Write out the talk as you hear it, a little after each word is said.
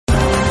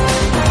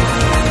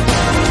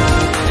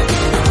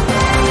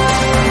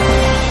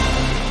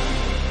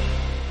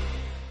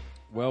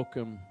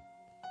welcome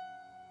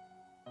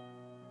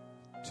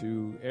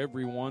to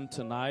everyone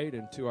tonight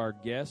and to our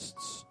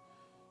guests.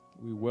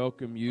 We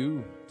welcome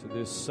you to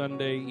this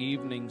Sunday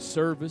evening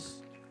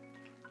service.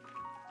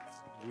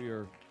 We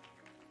are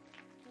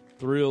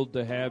thrilled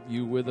to have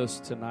you with us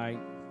tonight.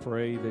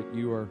 Pray that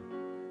you are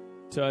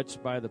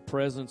touched by the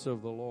presence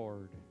of the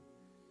Lord.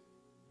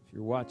 If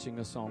you're watching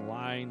us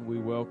online, we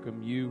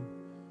welcome you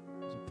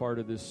as a part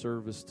of this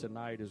service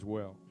tonight as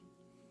well.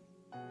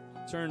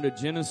 Turn to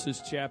Genesis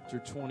chapter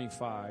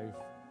 25.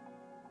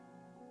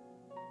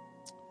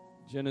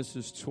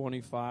 Genesis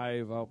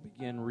 25, I'll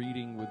begin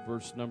reading with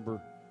verse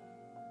number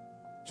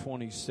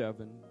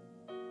 27.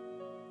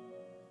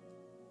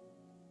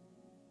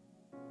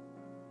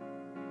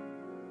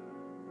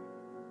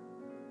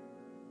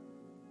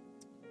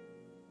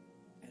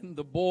 And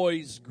the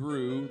boys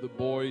grew, the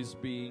boys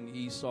being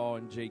Esau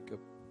and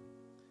Jacob.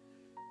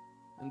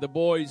 And the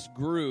boys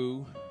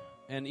grew,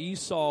 and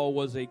Esau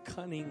was a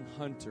cunning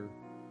hunter,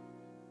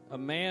 a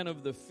man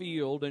of the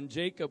field, and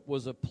Jacob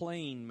was a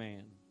plain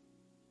man,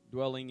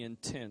 dwelling in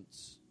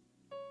tents.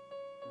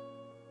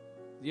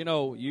 You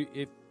know,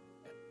 if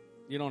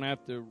you don't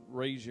have to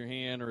raise your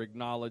hand or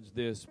acknowledge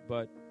this,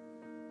 but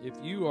if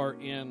you are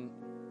in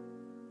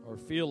or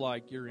feel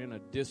like you're in a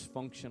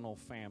dysfunctional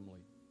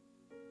family,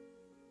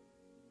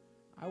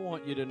 I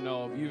want you to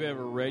know, if you've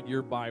ever read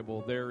your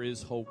Bible, there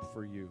is hope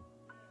for you.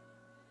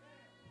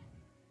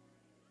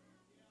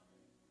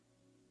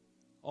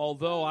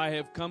 Although I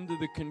have come to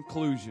the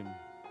conclusion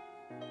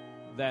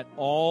that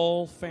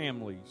all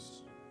families,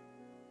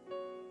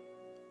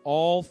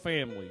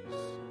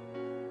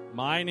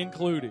 mine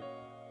included,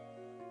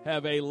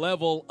 have a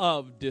level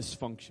of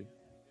dysfunction.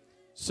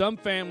 Some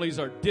families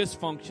are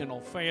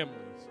dysfunctional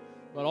families,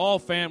 but all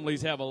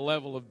families have a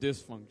level of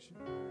dysfunction.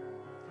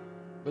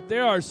 But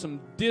there are some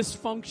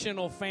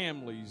dysfunctional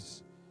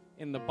families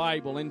in the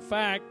Bible. In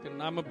fact,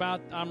 and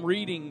I'm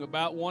reading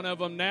about one of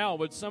them now,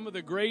 but some of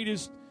the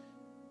greatest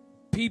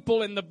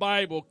people in the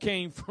Bible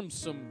came from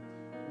some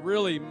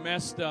really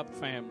messed up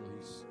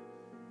families.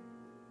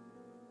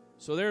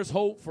 So there's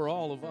hope for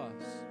all of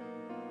us.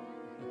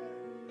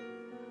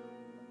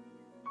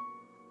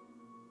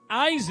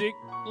 Isaac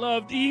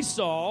loved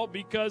Esau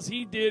because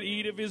he did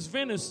eat of his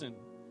venison,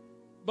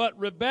 but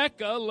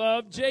Rebekah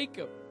loved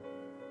Jacob.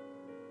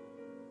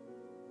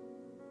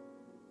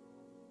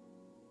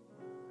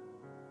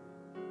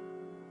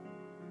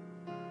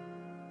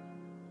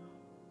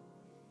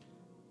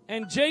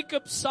 And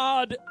Jacob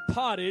sowed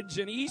pottage,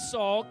 and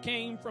Esau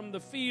came from the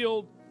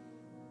field,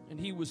 and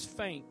he was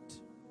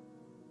faint.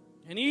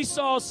 And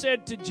Esau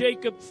said to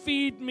Jacob,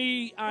 "Feed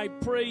me, I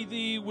pray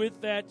thee,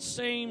 with that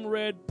same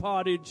red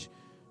pottage,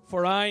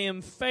 for I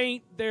am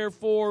faint."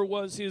 Therefore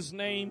was his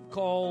name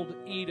called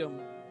Edom.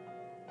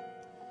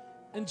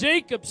 And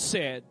Jacob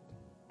said,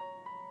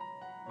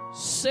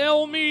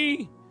 "Sell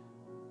me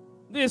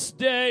this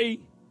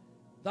day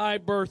thy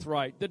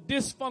birthright." The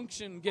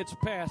dysfunction gets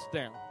passed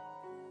down.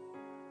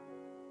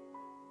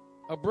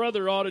 A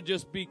brother ought to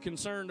just be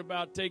concerned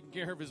about taking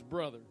care of his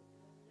brother.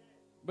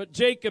 But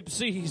Jacob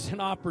sees an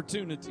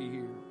opportunity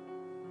here.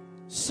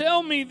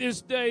 "Sell me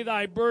this day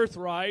thy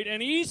birthright."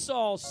 And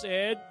Esau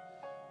said,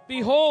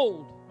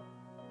 "Behold,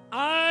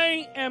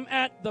 I am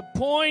at the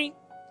point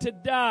to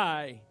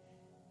die,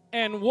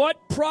 and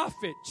what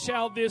profit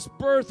shall this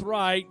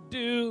birthright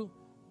do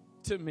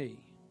to me?"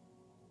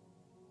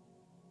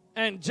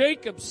 And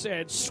Jacob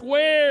said,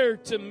 "Swear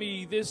to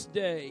me this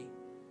day."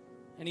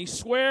 And he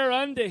sware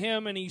unto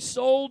him, and he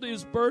sold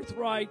his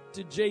birthright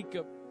to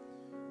Jacob.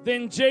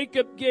 Then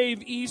Jacob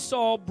gave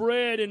Esau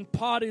bread and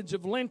pottage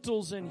of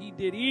lentils, and he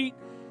did eat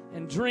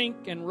and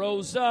drink and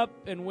rose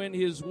up and went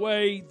his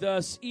way.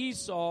 Thus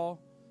Esau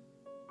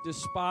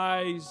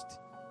despised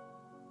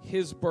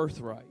his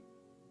birthright.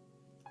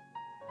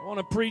 I want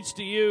to preach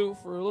to you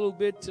for a little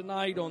bit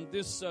tonight on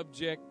this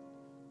subject: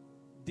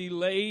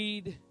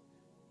 delayed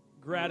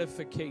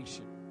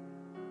gratification.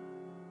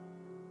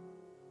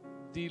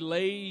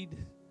 Delayed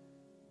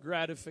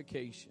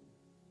gratification.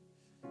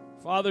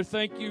 Father,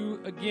 thank you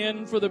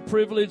again for the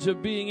privilege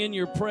of being in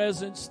your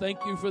presence.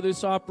 Thank you for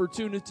this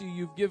opportunity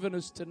you've given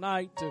us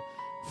tonight to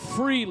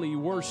freely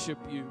worship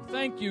you.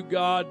 Thank you,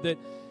 God, that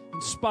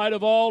in spite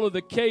of all of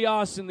the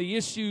chaos and the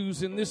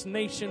issues in this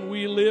nation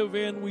we live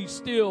in, we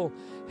still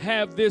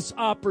have this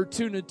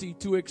opportunity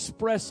to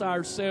express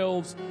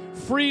ourselves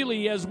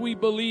freely as we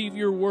believe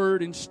your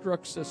word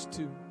instructs us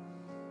to.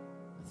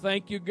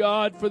 Thank you,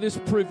 God, for this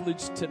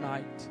privilege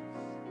tonight.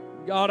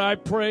 God, I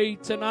pray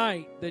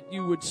tonight that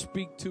you would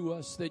speak to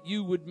us, that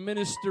you would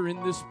minister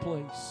in this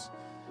place.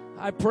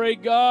 I pray,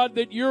 God,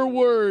 that your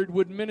word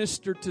would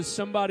minister to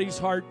somebody's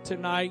heart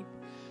tonight.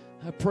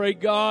 I pray,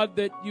 God,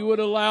 that you would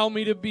allow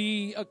me to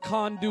be a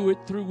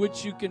conduit through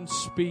which you can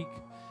speak.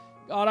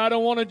 God, I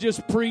don't want to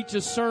just preach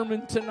a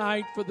sermon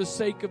tonight for the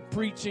sake of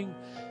preaching,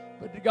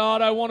 but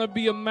God, I want to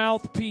be a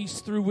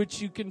mouthpiece through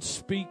which you can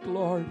speak,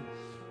 Lord.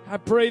 I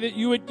pray that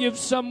you would give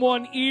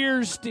someone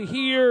ears to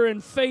hear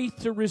and faith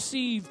to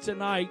receive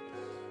tonight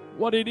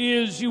what it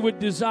is you would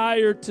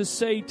desire to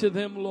say to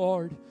them,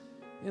 Lord.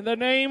 In the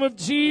name of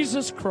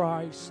Jesus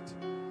Christ.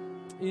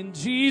 In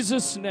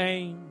Jesus'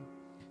 name.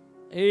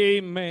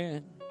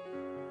 Amen.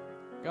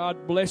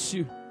 God bless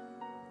you.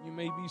 You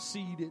may be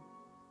seated.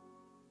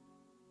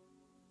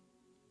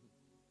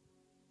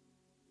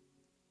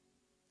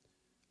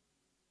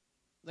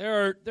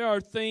 There are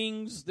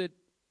things that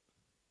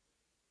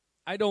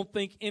I don't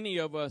think any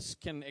of us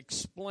can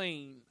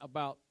explain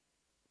about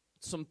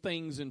some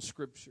things in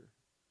Scripture.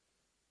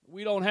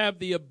 We don't have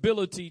the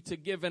ability to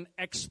give an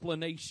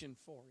explanation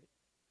for it.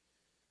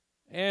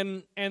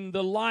 And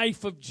the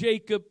life of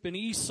Jacob and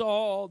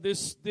Esau,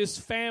 this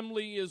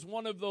family is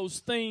one of those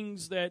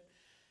things that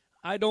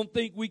I don't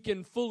think we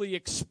can fully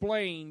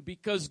explain,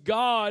 because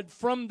God,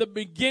 from the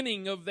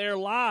beginning of their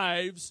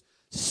lives,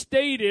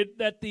 stated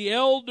that the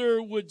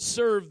elder would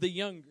serve the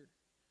younger.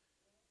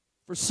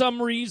 For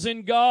some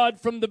reason, God,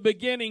 from the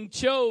beginning,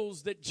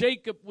 chose that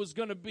Jacob was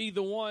going to be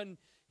the one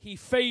he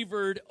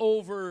favored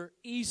over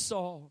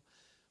Esau.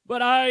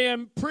 But I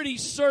am pretty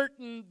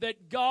certain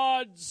that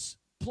God's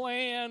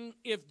plan,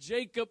 if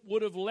Jacob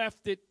would have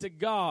left it to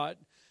God,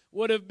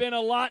 would have been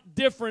a lot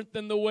different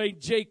than the way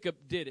Jacob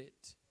did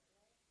it.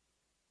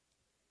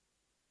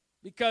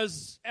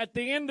 Because at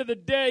the end of the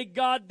day,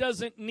 God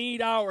doesn't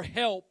need our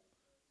help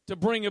to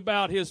bring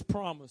about His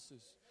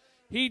promises.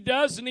 He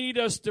does need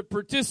us to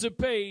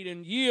participate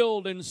and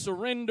yield and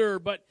surrender,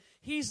 but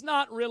He's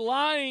not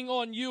relying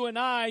on you and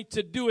I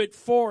to do it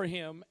for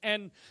Him.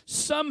 And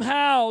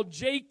somehow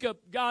Jacob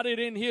got it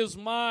in his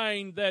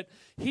mind that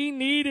he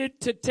needed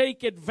to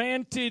take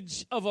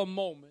advantage of a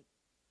moment.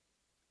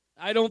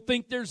 I don't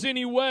think there's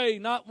any way,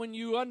 not when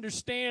you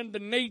understand the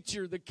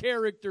nature, the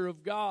character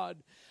of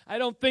God, I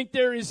don't think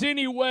there is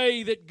any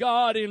way that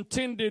God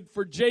intended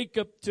for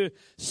Jacob to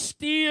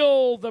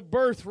steal the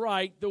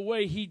birthright the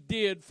way he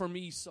did from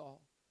Esau.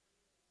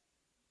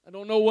 I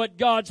don't know what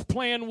God's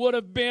plan would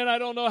have been. I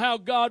don't know how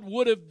God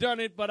would have done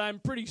it, but I'm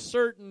pretty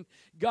certain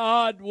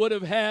God would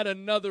have had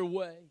another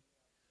way.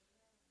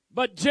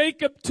 But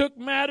Jacob took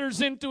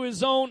matters into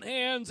his own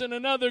hands, and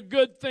another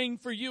good thing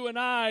for you and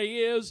I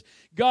is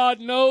God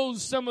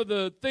knows some of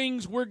the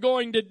things we're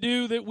going to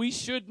do that we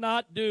should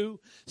not do,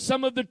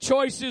 some of the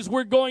choices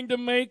we're going to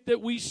make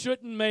that we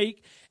shouldn't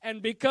make,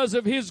 and because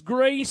of His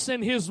grace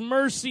and His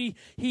mercy,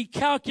 He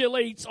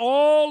calculates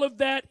all of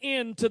that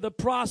into the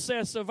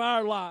process of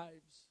our lives.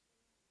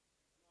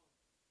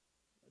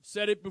 I've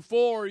said it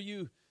before,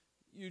 you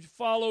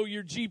follow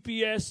your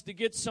GPS to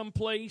get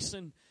someplace,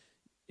 and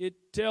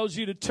it tells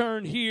you to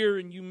turn here,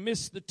 and you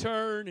miss the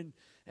turn, and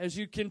as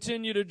you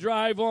continue to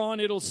drive on,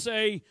 it'll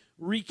say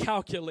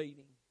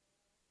recalculating.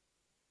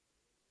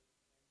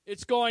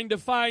 It's going to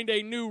find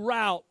a new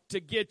route to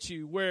get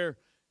you where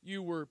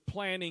you were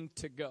planning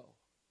to go.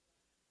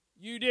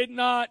 You did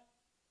not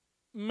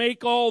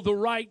make all the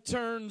right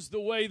turns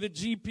the way the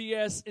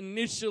GPS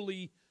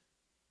initially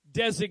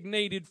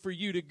designated for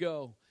you to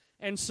go.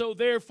 And so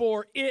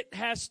therefore, it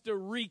has to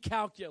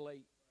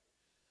recalculate.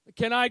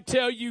 Can I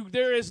tell you,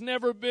 there has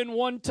never been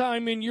one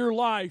time in your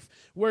life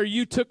where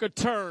you took a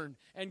turn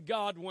and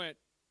God went,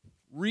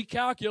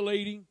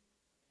 recalculating.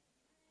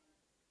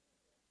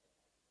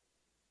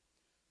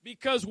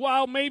 Because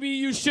while maybe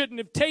you shouldn't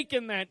have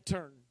taken that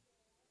turn,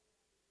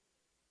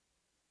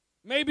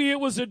 maybe it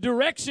was a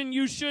direction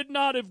you should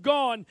not have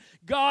gone,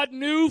 God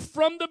knew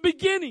from the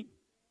beginning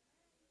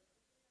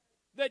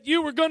that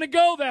you were going to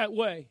go that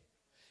way.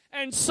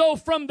 And so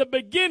from the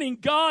beginning,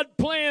 God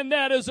planned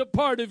that as a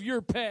part of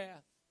your path.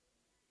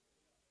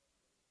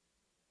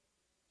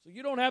 So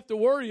you don't have to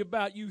worry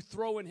about you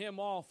throwing Him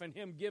off and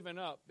Him giving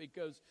up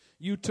because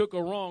you took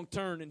a wrong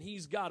turn and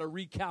He's got to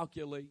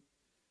recalculate.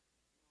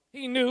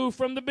 He knew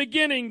from the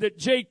beginning that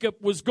Jacob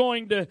was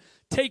going to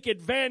take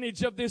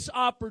advantage of this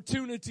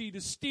opportunity to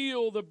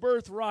steal the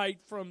birthright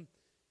from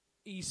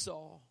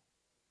Esau.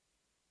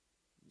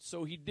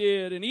 So he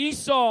did. And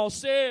Esau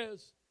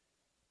says,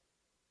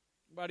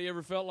 anybody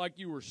ever felt like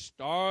you were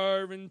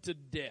starving to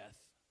death?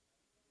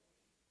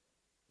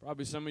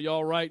 Probably some of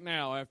y'all right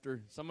now,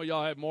 after some of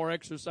y'all have more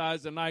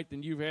exercise tonight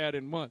than you've had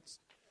in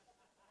months.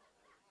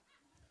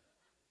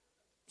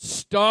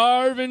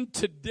 Starving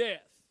to death.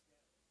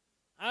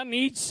 I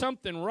need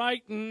something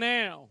right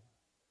now.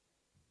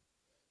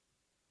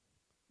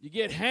 You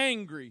get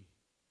hangry.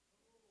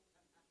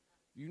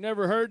 You've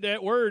never heard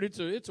that word. It's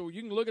a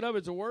you can look it up,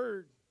 it's a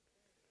word.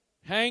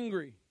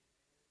 Hangry.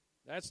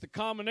 That's the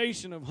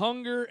combination of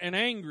hunger and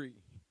angry.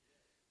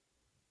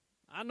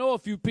 I know a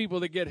few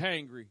people that get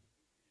hangry.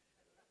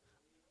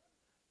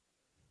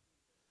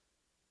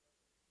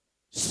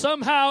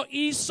 Somehow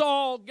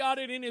Esau got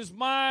it in his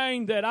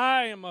mind that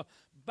I am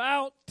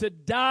about to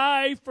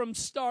die from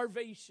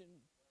starvation.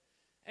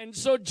 And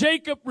so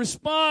Jacob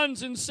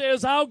responds and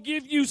says, I'll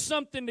give you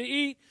something to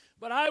eat,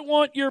 but I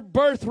want your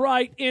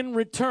birthright in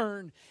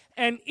return.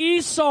 And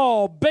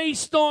Esau,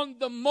 based on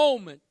the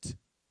moment,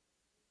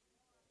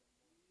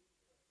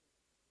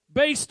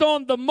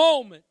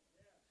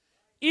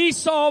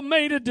 Esau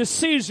made a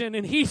decision,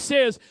 and he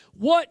says,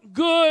 what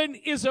good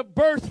is a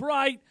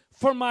birthright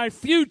for my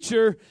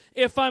future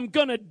if I'm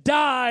going to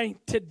die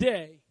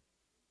today?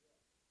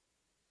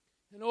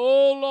 And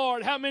oh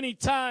Lord, how many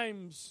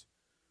times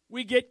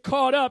we get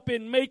caught up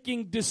in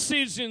making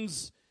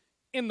decisions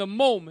in the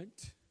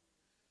moment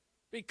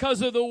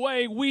because of the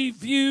way we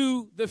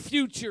view the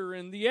future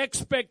and the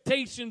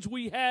expectations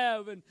we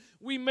have, and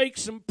we make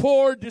some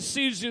poor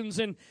decisions.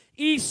 And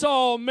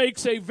Esau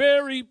makes a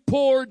very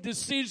poor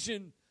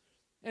decision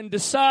and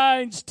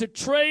decides to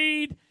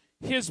trade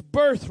his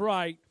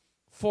birthright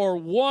for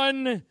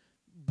one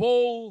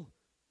bowl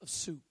of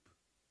soup.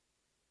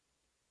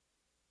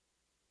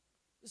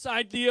 This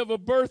idea of a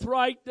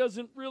birthright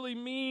doesn't really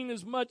mean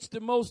as much to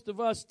most of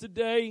us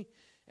today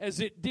as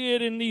it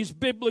did in these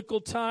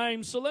biblical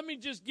times. So let me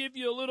just give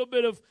you a little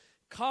bit of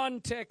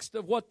context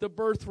of what the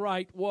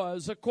birthright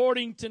was.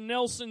 According to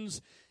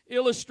Nelson's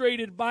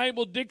Illustrated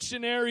Bible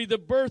Dictionary, the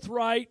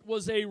birthright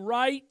was a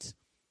right,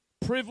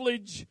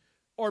 privilege,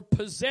 or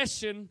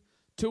possession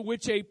to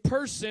which a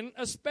person,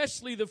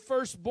 especially the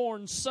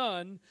firstborn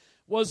son,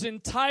 was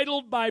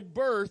entitled by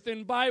birth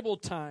in Bible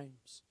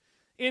times.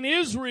 In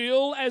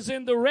Israel, as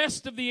in the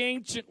rest of the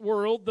ancient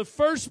world, the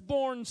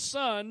firstborn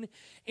son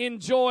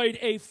enjoyed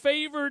a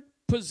favored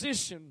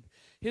position.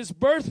 His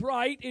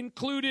birthright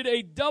included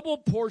a double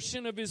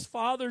portion of his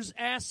father's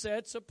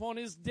assets upon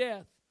his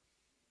death.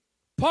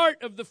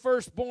 Part of the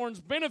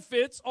firstborn's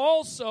benefits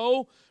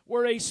also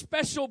were a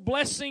special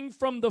blessing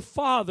from the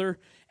father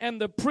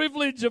and the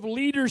privilege of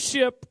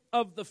leadership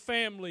of the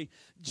family.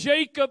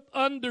 Jacob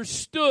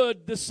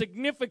understood the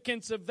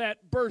significance of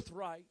that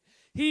birthright.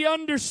 He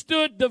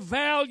understood the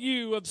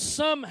value of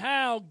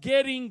somehow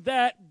getting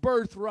that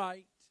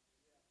birthright.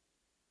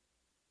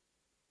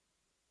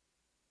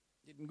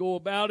 Didn't go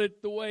about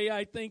it the way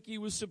I think he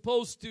was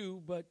supposed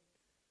to, but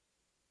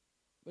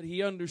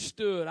he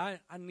understood. I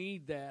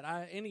need that.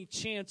 Any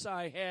chance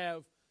I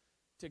have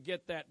to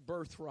get that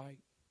birthright.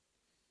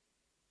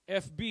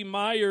 F.B.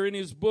 Meyer, in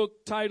his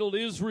book titled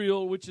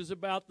Israel, which is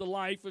about the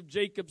life of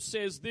Jacob,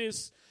 says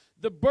this: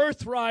 the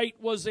birthright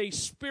was a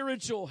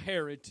spiritual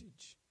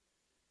heritage.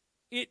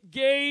 It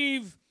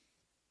gave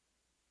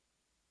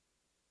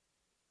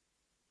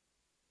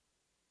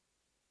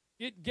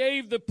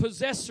the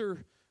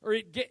possessor, or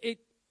it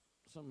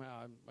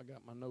somehow I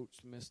got my notes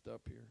messed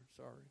up here.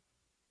 Sorry.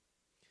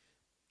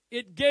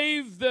 It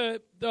gave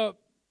the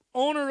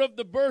owner of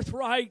the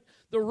birthright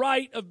the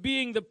right of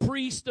being the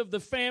priest of the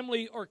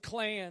family or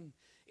clan.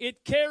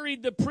 It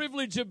carried the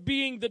privilege of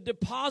being the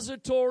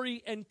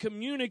depository and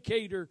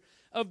communicator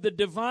of the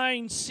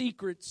divine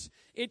secrets.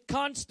 It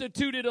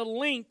constituted a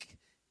link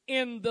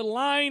in the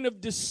line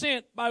of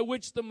descent by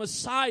which the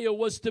Messiah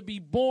was to be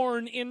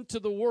born into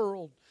the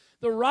world.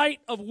 The right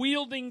of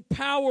wielding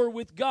power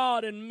with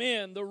God and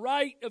men. The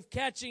right of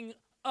catching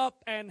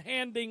up and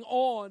handing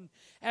on,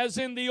 as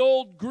in the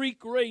old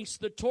Greek race,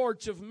 the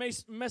torch of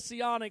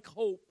messianic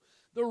hope.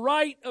 The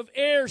right of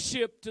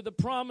heirship to the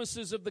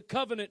promises of the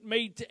covenant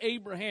made to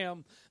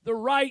Abraham. The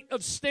right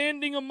of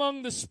standing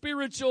among the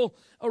spiritual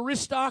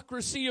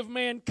aristocracy of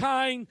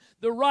mankind.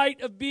 The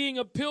right of being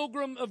a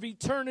pilgrim of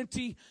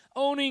eternity,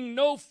 owning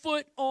no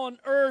foot on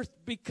earth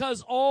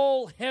because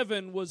all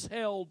heaven was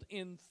held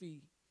in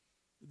fee.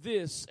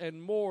 This and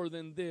more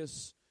than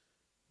this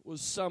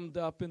was summed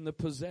up in the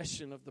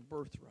possession of the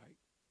birthright.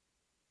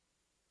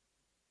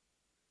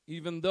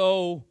 Even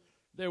though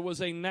there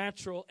was a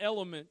natural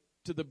element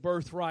to the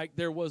birthright,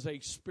 there was a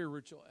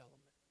spiritual element.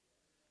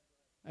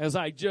 As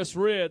I just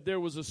read, there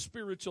was a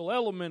spiritual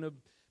element of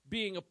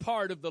being a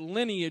part of the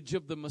lineage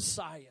of the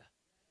Messiah.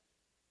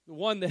 The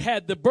one that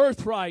had the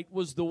birthright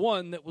was the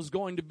one that was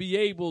going to be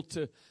able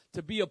to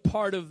be a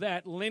part of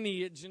that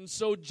lineage. And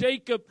so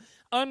Jacob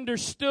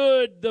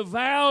understood the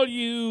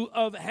value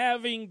of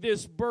having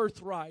this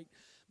birthright.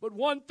 But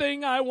one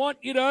thing I want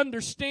you to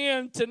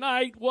understand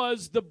tonight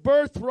was the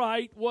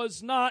birthright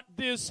was not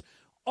this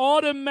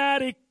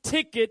automatic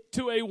ticket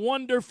to a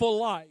wonderful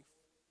life.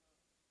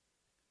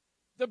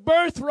 The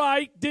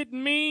birthright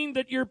didn't mean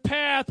that your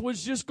path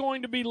was just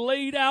going to be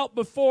laid out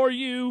before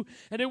you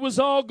and it was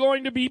all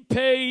going to be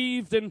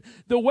paved and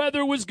the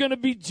weather was going to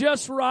be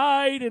just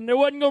right and there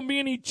wasn't going to be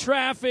any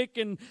traffic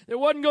and there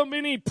wasn't going to be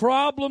any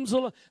problems.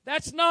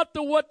 That's not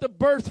what the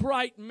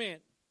birthright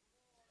meant.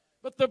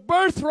 But the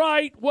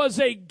birthright was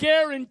a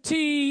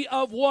guarantee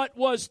of what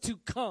was to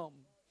come.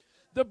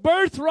 The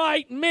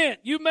birthright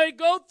meant you may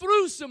go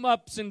through some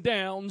ups and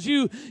downs.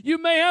 You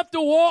may have to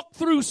walk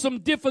through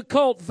some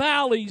difficult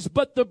valleys,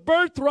 but the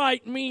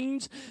birthright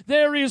means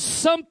there is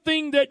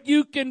something that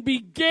you can be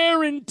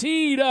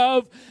guaranteed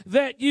of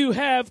that you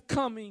have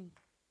coming.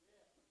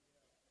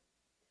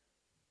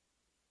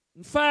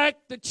 In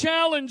fact, the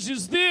challenge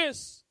is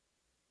this,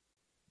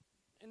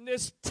 and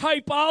this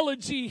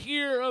typology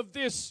here of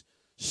this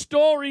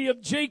story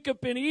of Jacob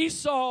and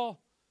Esau.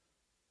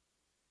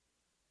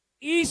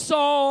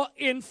 Esau,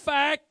 in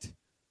fact,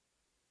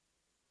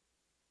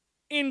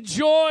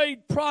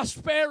 enjoyed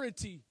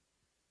prosperity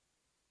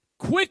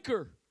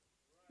quicker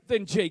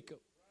than Jacob.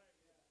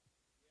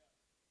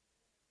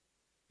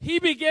 He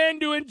began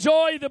to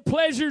enjoy the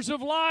pleasures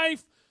of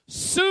life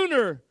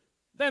sooner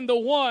than the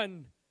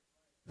one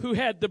who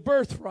had the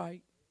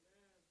birthright.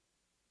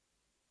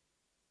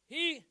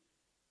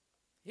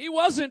 He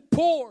wasn't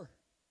poor.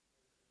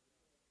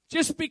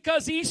 Just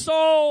because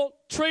Esau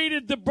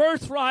traded the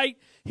birthright,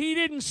 he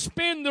didn't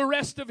spend the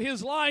rest of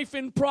his life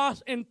in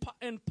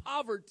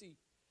poverty.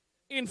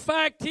 In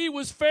fact, he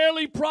was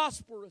fairly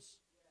prosperous.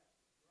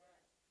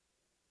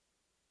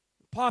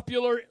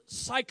 Popular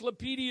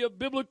Encyclopedia of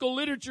Biblical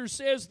Literature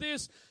says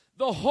this: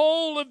 the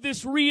whole of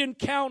this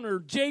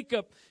re-encounter,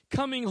 Jacob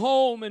coming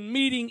home and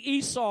meeting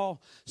Esau,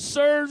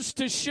 serves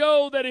to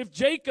show that if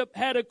Jacob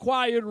had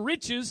acquired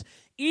riches,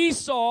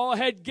 Esau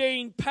had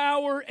gained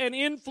power and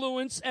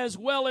influence as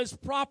well as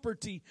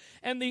property.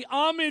 And the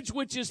homage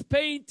which is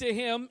paid to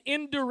him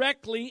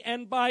indirectly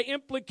and by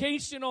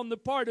implication on the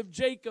part of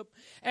Jacob,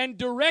 and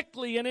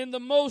directly and in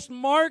the most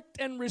marked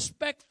and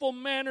respectful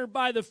manner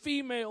by the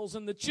females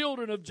and the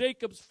children of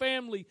Jacob's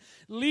family,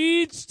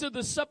 leads to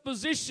the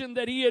supposition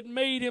that he had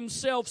made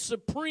himself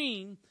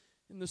supreme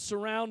in the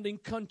surrounding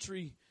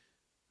country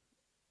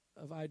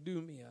of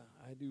Idumea.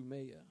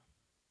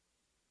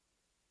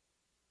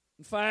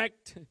 In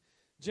fact,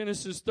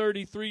 Genesis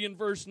 33 and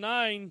verse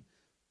 9,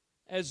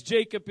 as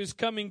Jacob is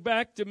coming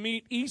back to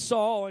meet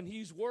Esau and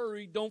he's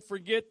worried, don't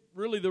forget,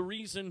 really the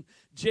reason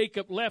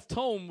Jacob left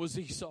home was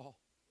Esau.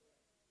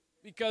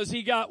 Because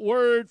he got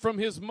word from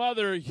his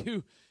mother,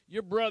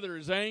 your brother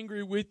is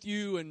angry with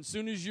you, and as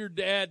soon as your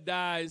dad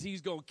dies,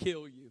 he's going to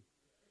kill you.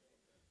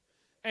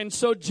 And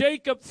so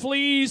Jacob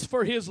flees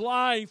for his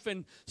life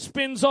and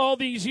spends all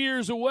these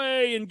years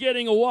away and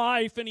getting a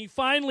wife. And he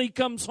finally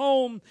comes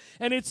home,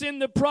 and it's in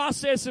the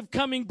process of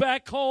coming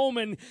back home,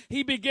 and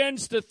he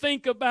begins to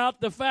think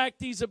about the fact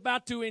he's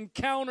about to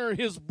encounter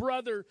his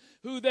brother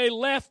who they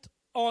left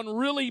on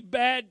really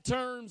bad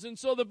terms. And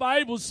so the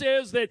Bible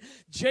says that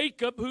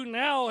Jacob, who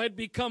now had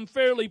become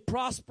fairly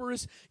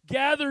prosperous,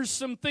 gathers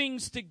some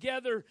things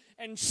together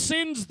and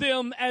sends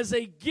them as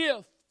a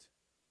gift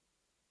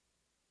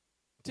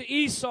to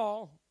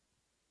Esau.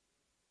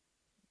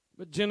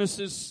 But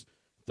Genesis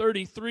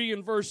 33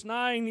 and verse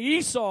 9,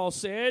 Esau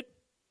said,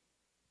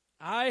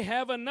 I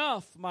have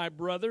enough, my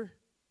brother.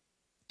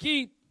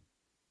 Keep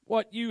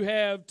what you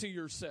have to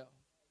yourself.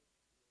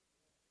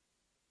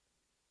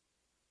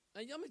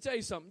 Now, let me tell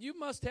you something. You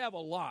must have a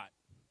lot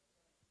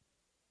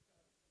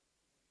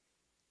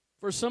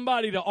for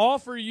somebody to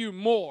offer you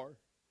more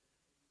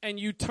and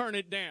you turn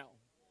it down.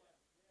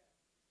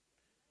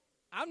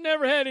 I've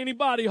never had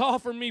anybody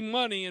offer me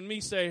money and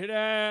me say,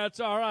 it's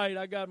all right,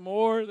 I got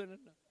more than enough.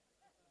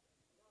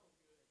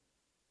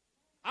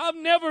 I've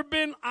never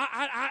been,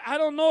 I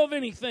don't know of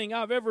anything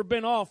I've ever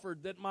been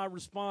offered that my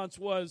response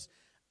was,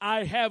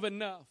 I have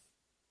enough.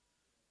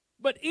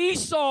 But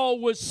Esau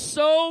was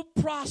so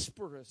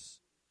prosperous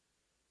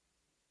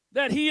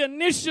that he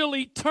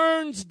initially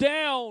turns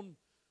down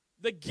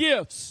the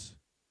gifts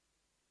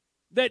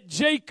that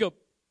Jacob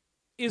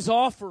is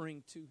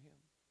offering to him.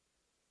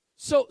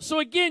 So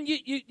again,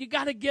 you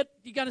got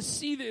to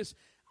see this.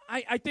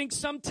 I think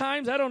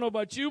sometimes, I don't know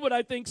about you, but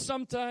I think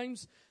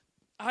sometimes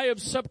I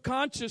have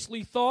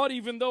subconsciously thought,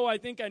 even though I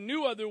think I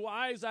knew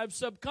otherwise, I've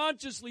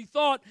subconsciously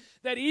thought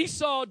that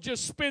Esau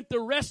just spent the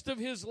rest of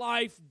his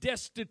life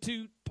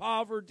destitute,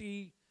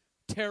 poverty,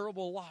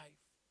 terrible life.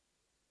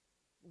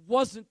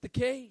 Wasn't the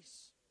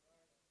case.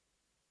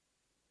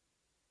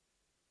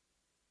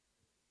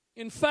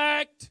 In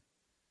fact,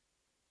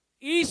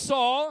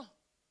 Esau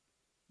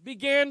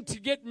began to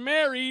get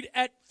married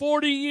at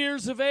 40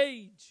 years of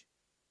age.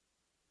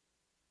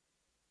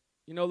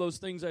 You know those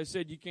things I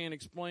said you can't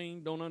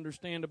explain, don't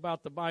understand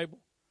about the Bible?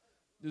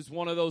 This is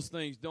one of those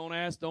things. Don't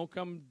ask, don't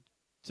come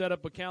set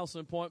up a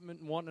counseling appointment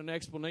and want an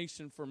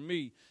explanation from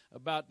me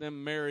about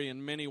them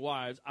marrying many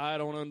wives. I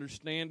don't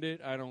understand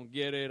it. I don't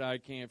get it. I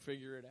can't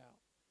figure it out.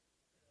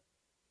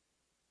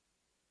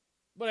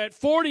 But at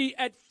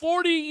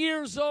 40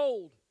 years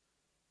old,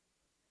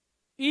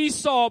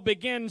 Esau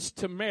begins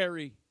to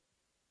marry.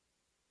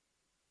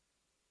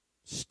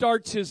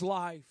 Starts his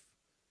life,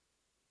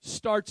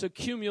 starts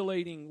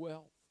accumulating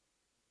wealth.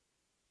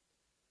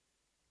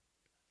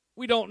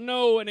 We don't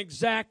know an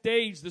exact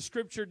age. The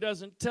scripture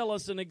doesn't tell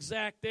us an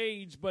exact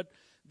age, but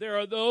there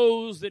are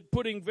those that,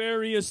 putting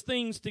various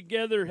things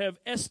together, have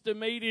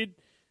estimated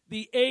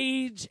the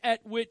age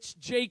at which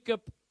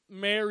Jacob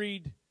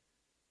married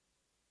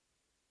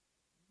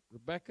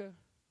Rebecca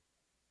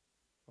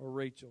or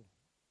Rachel.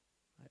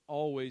 I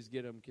always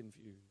get them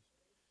confused.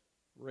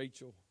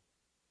 Rachel.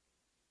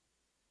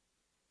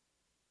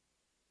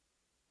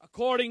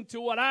 According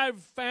to what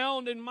I've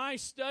found in my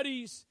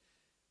studies,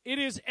 it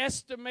is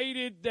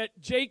estimated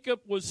that Jacob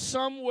was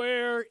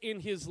somewhere in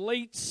his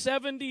late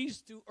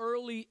 70s to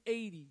early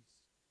 80s.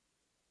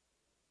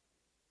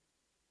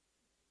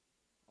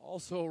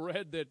 Also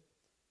read that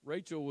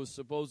Rachel was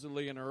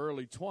supposedly in her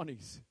early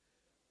 20s.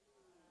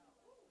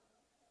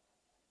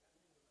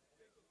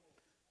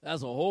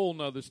 That's a whole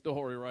nother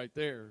story right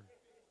there.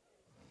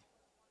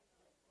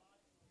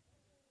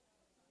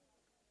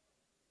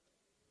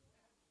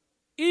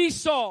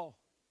 Esau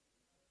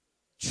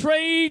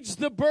trades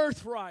the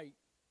birthright,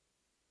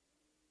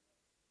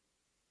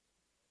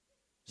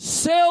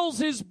 sells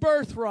his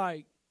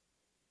birthright,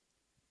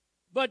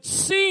 but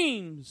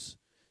seems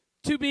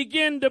to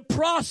begin to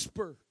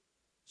prosper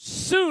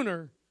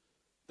sooner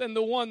than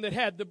the one that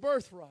had the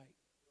birthright.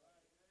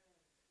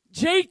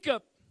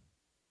 Jacob,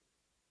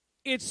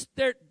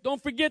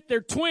 don't forget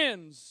they're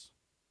twins.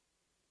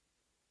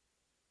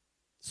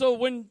 So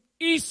when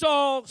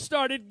Esau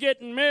started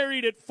getting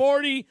married at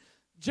 40,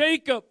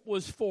 Jacob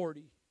was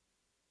 40.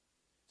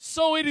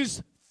 So it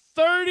is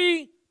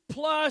 30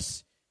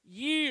 plus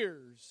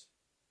years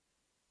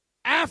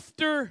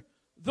after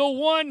the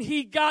one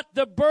he got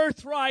the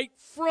birthright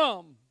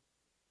from.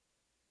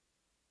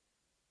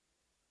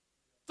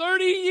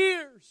 30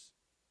 years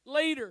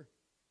later.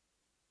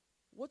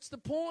 What's the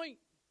point?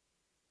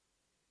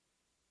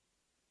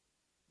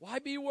 Why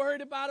be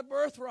worried about a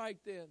birthright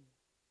then?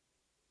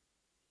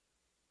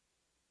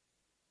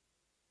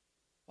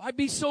 Why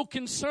be so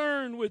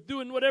concerned with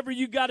doing whatever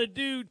you got to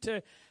do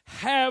to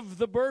have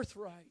the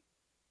birthright?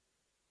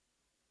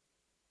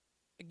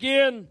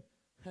 Again,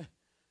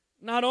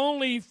 not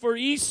only for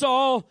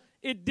Esau,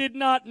 it did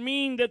not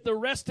mean that the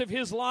rest of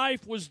his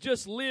life was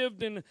just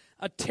lived in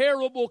a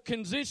terrible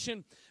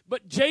condition,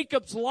 but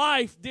Jacob's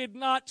life did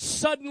not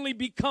suddenly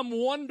become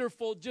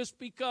wonderful just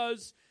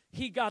because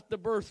he got the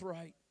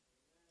birthright.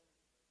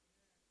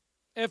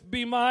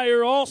 F.B.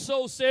 Meyer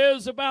also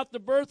says about the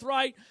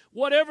birthright,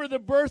 whatever the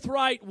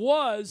birthright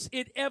was,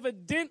 it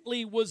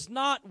evidently was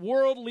not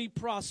worldly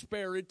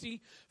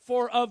prosperity,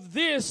 for of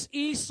this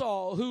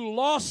Esau, who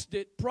lost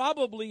it,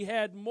 probably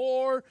had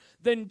more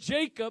than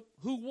Jacob,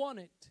 who won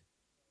it.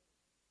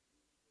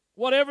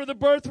 Whatever the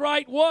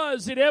birthright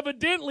was, it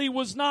evidently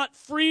was not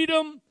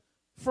freedom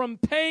from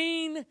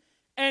pain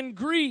and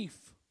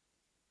grief.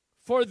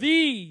 For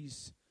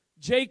these,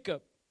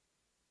 Jacob,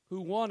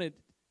 who won it,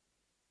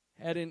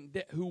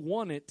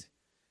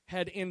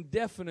 had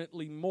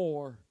indefinitely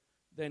more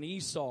than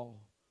Esau,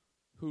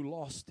 who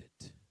lost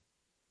it.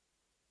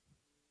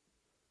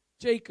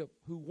 Jacob,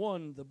 who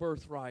won the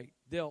birthright,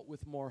 dealt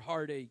with more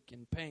heartache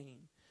and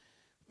pain.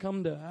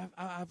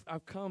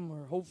 I've come,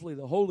 or hopefully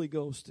the Holy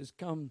Ghost has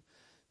come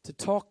to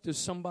talk to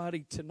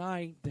somebody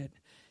tonight that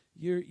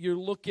you're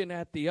looking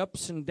at the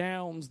ups and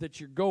downs that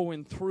you're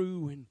going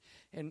through,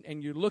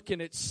 and you're looking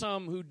at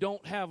some who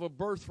don't have a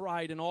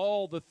birthright and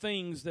all the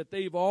things that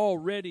they've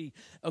already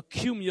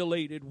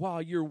accumulated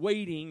while you're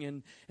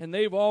waiting, and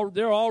they're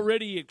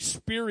already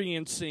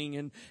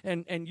experiencing,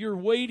 and you're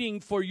waiting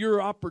for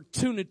your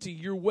opportunity.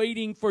 You're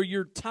waiting for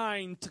your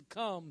time to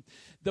come.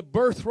 The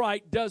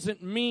birthright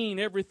doesn't mean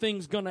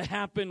everything's going to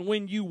happen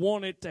when you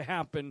want it to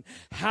happen,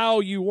 how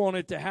you want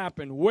it to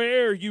happen,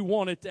 where you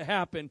want it to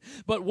happen.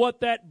 But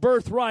what that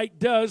birthright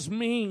does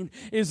mean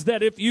is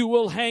that if you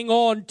will hang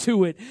on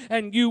to it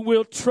and you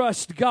will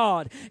trust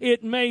God,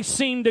 it may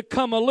seem to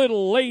come a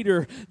little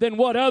later than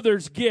what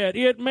others get.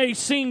 It may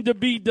seem to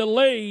be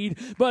delayed,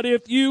 but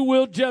if you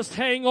will just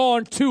hang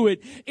on to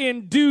it,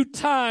 in due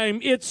time,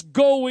 it's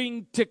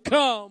going to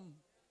come.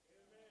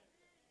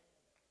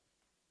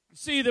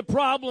 See, the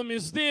problem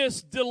is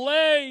this: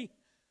 delay,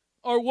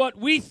 or what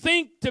we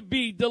think to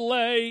be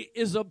delay,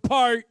 is a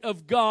part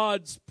of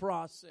God's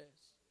process.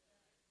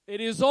 It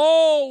is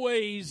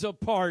always a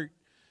part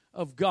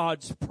of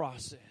God's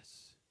process.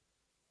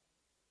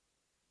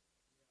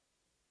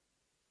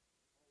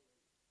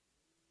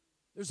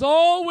 There's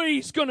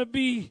always going to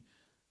be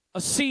a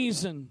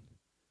season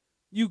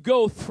you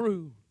go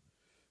through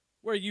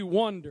where you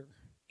wonder,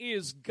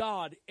 is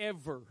God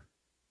ever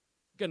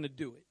going to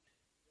do it?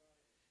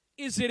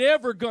 Is it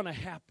ever going to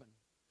happen?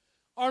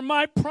 Are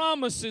my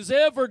promises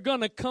ever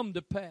going to come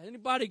to pass?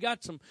 Anybody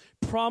got some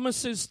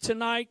promises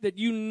tonight that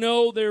you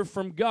know they're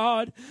from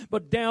God,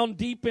 but down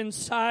deep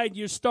inside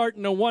you're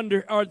starting to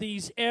wonder, are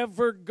these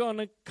ever going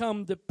to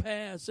come to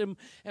pass?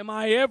 Am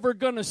I ever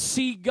going to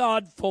see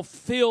God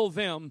fulfill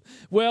them?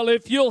 Well,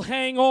 if you'll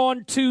hang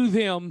on to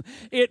them,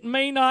 it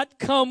may not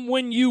come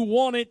when you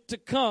want it to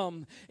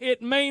come.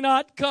 It may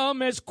not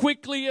come as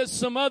quickly as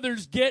some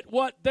others get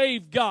what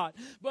they've got.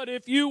 But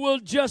if you will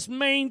just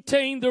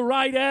maintain the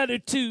right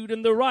attitude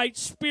and the right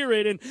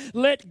spirit and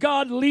let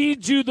God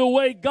lead you the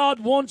way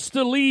God wants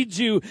to lead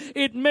you,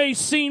 it may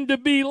seem to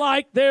be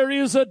like there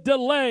is a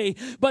delay,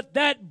 but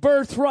that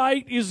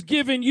birthright is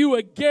giving you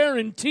a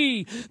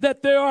guarantee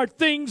that there are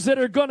things that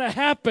are going to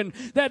happen,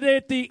 that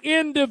at the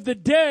end of the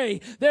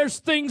day, there's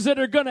things that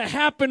are going to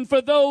happen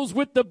for those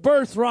with the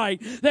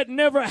birthright that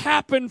never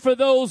happened for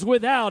those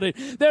without it.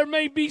 There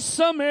may be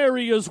some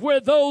areas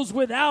where those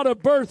without a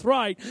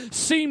birthright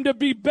seem to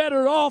be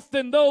better off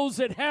than those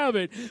that have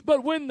it,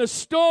 but when the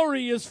story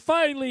is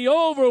finally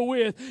over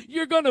with,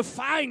 you're going to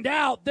find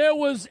out there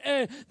was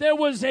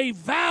a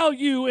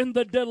value in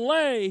the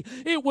delay.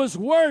 It was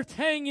worth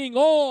hanging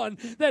on,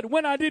 that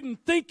when I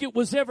didn't think it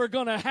was ever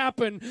going to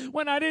happen,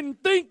 when I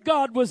didn't think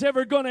God was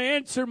ever going to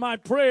answer my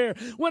prayer,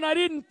 when I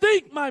didn't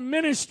think my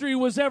ministry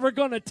was ever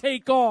going to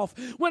take off,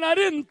 when I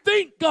didn't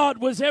think God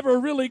was ever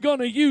really going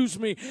to use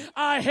me,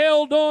 I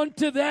held on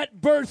to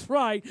that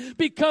birthright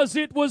because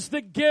it was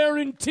the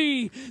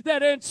guarantee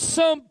that at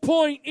some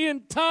point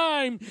in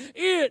time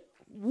it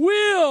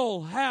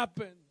will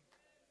happen.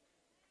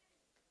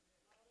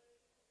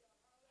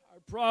 Our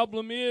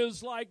problem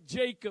is, like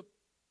Jacob,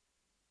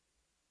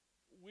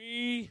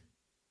 We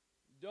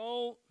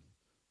don't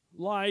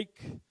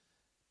like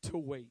to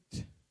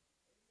wait.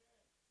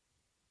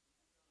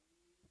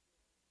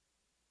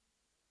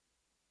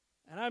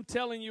 And I'm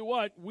telling you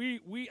what,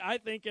 I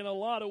think in a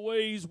lot of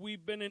ways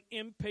we've been an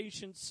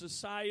impatient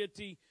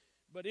society,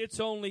 but it's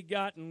only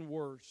gotten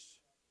worse.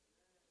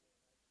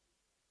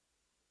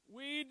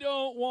 We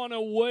don't want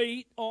to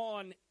wait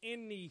on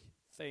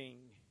anything.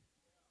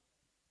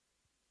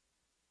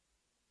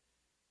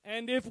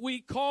 And if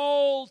we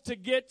call to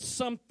get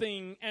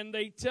something and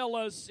they tell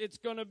us it's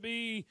going to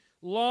be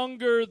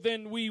longer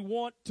than we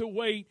want to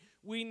wait,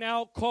 we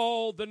now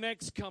call the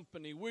next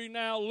company. We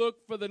now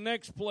look for the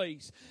next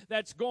place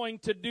that's going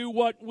to do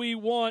what we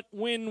want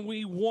when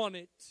we want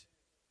it.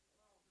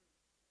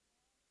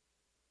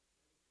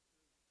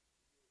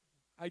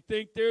 I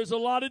think there's a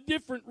lot of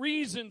different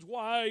reasons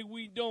why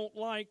we don't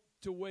like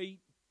to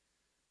wait.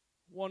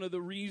 One of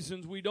the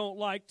reasons we don't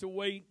like to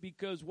wait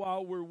because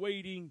while we're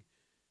waiting,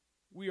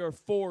 we are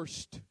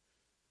forced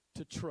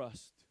to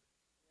trust.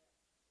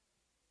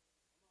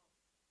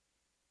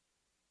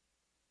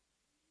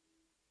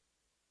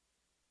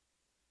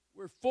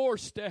 We're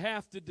forced to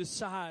have to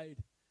decide,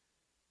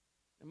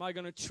 am I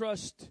going to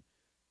trust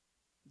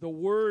the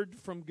word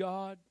from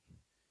God?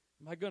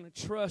 Am I going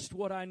to trust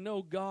what I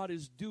know God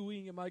is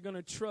doing? Am I going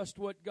to trust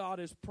what God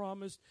has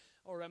promised?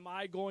 Or am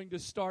I going to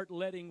start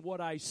letting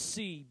what I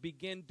see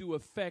begin to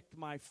affect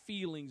my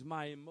feelings,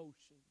 my emotions?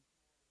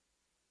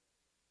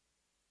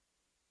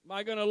 Am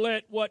I going to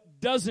let what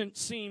doesn't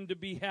seem to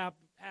be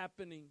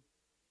happening?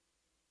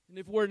 And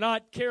if we're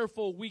not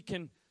careful, we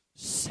can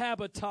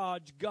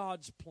sabotage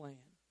God's plan.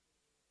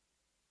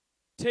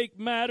 Take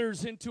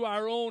matters into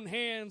our own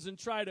hands and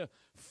try to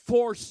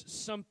force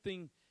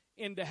something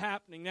into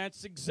happening.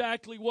 That's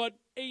exactly what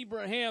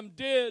Abraham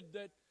did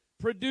that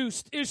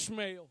produced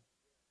Ishmael.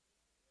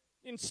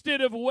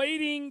 Instead of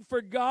waiting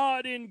for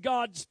God in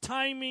God's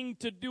timing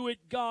to do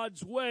it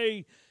God's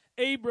way,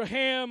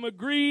 Abraham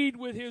agreed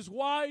with his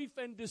wife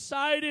and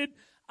decided,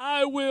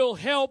 I will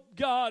help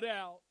God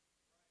out.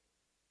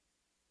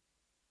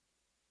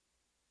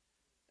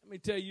 Let me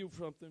tell you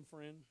something,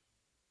 friend.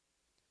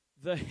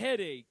 The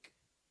headache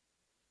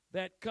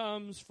that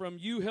comes from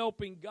you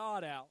helping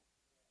God out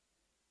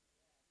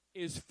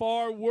is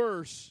far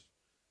worse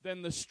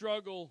than the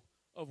struggle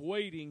of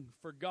waiting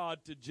for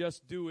God to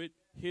just do it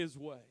His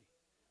way.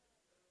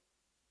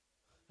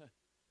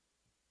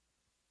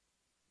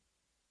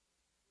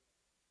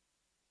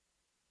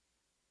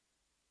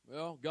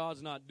 Well,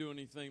 God's not doing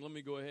anything. Let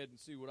me go ahead and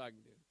see what I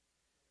can do.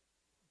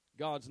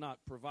 God's not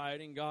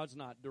providing. God's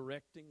not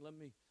directing. Let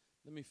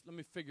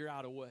me figure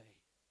out a way.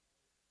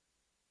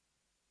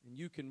 And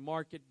you can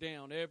mark it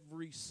down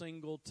every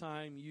single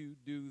time you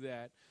do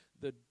that.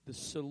 The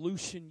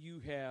solution you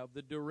have,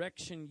 the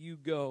direction you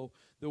go,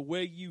 the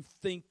way you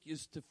think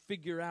is to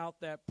figure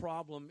out that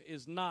problem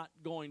is not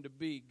going to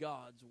be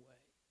God's way.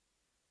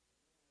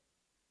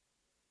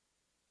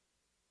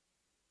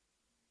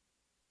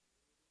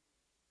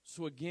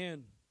 So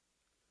again,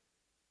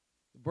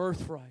 the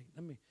birthright.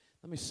 Let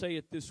me say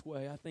it this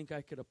way. I think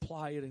I could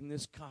apply it in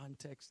this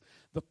context.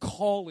 The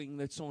calling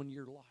that's on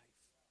your life.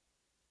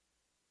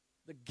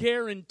 The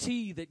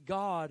guarantee that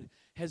God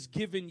has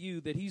given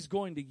you that He's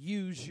going to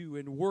use you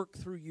and work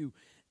through you.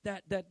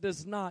 That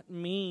does not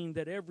mean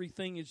that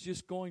everything is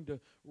just going to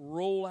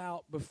roll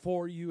out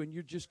before you and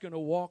you're just going to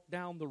walk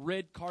down the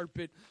red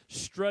carpet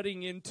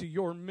strutting into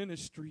your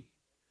ministry.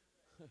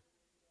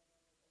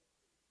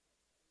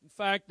 In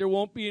fact, there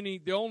won't be any,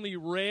 the only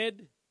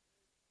red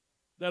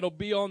that'll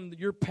be on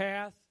your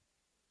path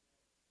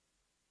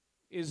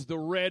is the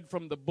red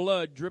from the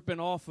blood dripping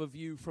off of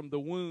you from the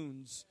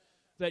wounds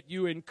that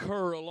you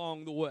incur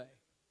along the way.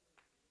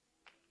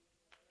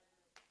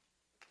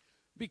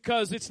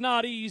 Because it's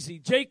not easy.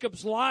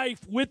 Jacob's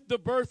life with the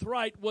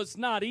birthright was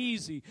not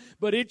easy,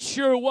 but it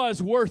sure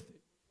was worth it.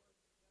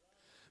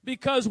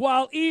 Because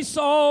while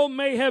Esau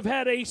may have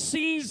had a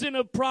season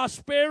of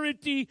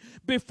prosperity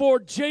before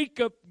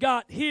Jacob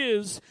got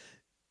his,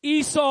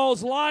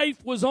 Esau's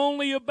life was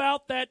only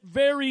about that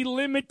very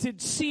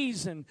limited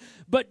season.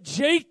 But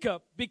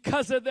Jacob,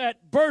 because of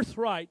that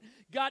birthright,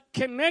 got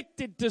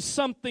connected to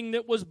something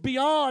that was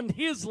beyond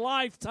his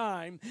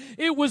lifetime.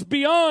 It was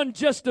beyond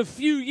just a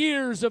few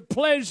years of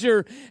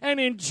pleasure and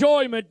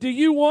enjoyment. Do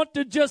you want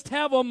to just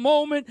have a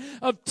moment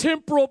of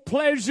temporal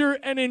pleasure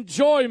and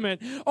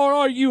enjoyment? Or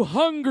are you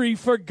hungry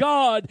for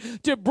God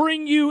to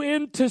bring you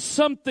into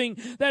something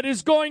that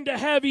is going to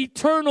have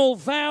eternal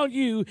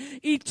value,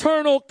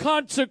 eternal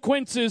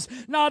consequences,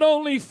 not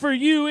only for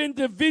you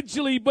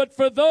individually, but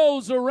for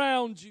those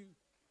around you?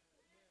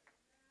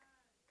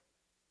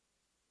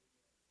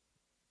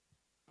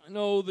 I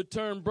know the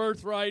term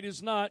birthright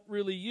is not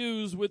really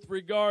used with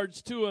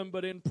regards to him,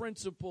 but in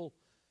principle,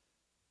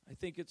 I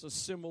think it's a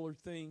similar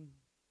thing.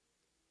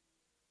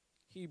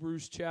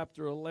 Hebrews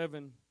chapter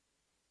 11,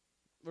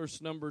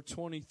 verse number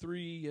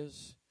 23,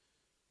 as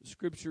the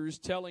Scripture is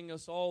telling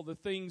us all the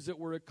things that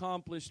were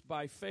accomplished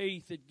by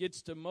faith. It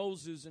gets to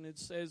Moses, and it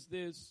says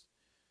this: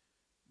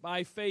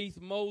 by faith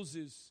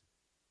Moses,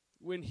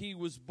 when he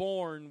was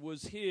born,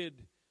 was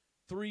hid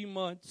 3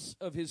 months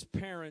of his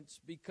parents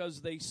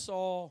because they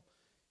saw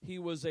he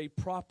was a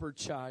proper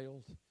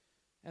child,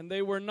 and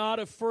they were not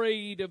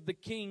afraid of the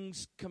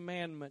king's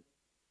commandment.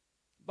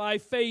 By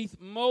faith,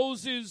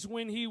 Moses,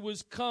 when he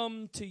was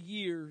come to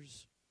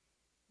years,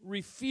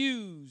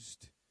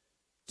 refused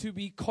to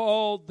be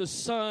called the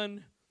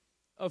son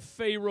of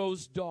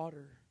Pharaoh's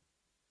daughter,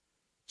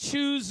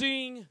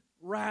 choosing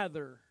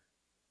rather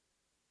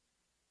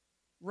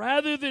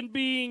than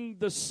being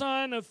the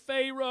son of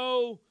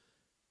Pharaoh's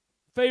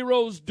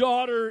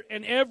daughter,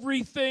 and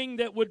everything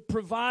that would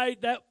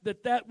provide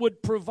that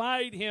would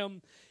provide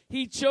him,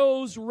 he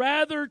chose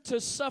rather to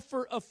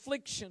suffer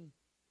affliction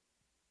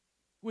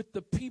with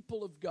the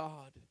people of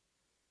God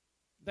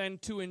than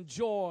to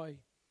enjoy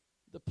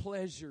the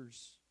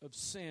pleasures of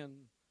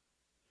sin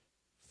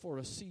for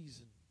a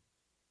season,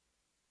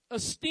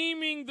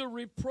 esteeming the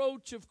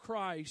reproach of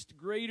Christ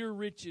greater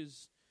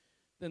riches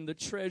than the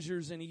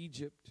treasures in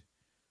Egypt,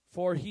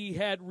 for he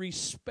had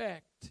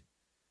respect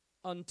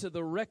unto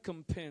the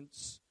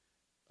recompense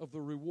of the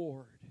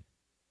reward.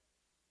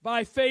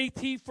 By faith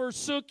he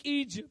forsook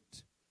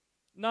Egypt,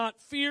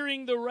 not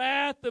fearing the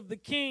wrath of the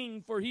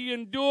king, for he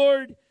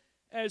endured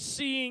as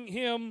seeing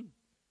him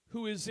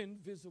who is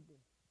invisible.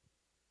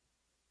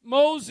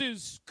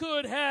 Moses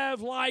could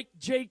have, like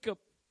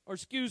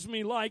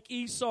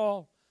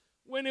Esau,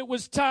 when it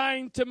was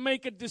time to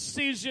make a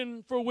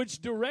decision for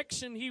which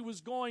direction he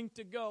was going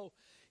to go,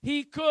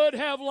 he could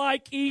have,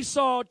 like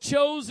Esau,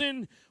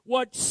 chosen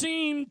what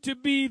seemed to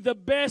be the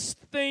best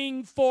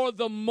thing for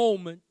the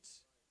moment.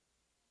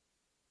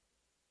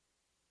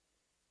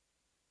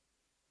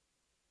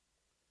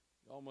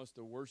 Y'all must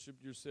have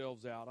worshiped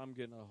yourselves out. I'm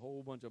getting a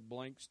whole bunch of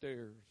blank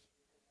stares.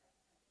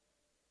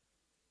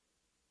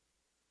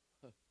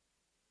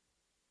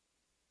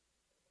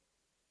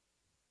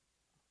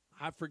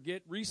 I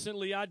forget,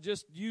 recently I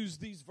just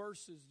used these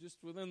verses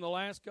just within the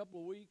last couple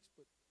of weeks,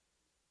 but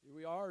here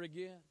we are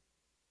again.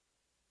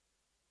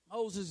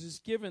 Moses is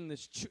given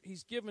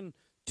he's given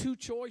two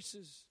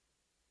choices.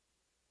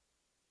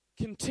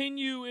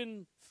 Continue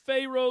in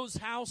Pharaoh's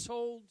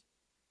household.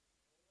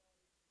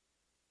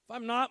 If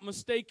I'm not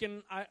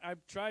mistaken,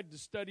 I've tried to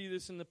study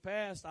this in the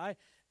past. I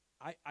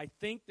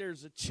think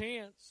there's a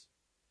chance,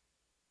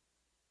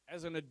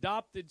 as an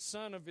adopted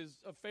son of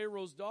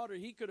Pharaoh's daughter,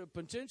 he could have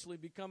potentially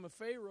become a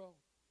Pharaoh.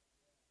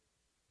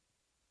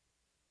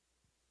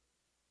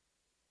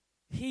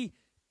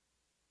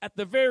 At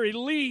the very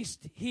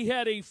least, he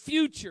had a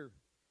future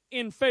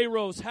in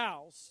Pharaoh's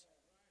house.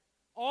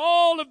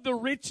 All of the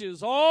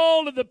riches,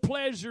 all of the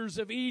pleasures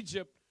of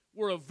Egypt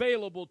were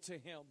available to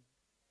him.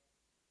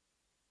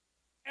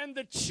 And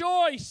the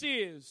choice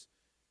is,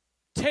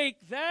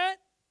 take that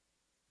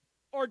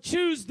or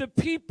choose the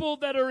people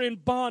that are in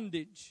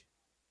bondage.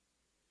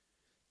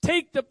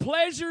 Take the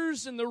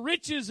pleasures and the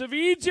riches of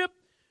Egypt,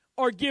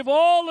 or give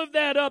all of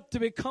that up to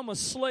become a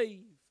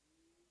slave.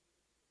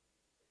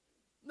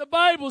 The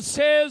Bible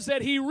says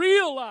that he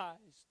realized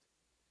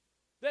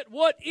that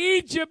what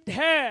Egypt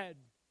had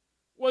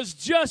was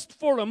just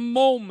for a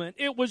moment.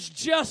 It was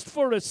just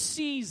for a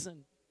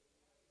season.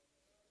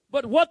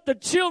 But what the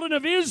children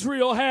of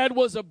Israel had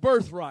was a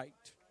birthright.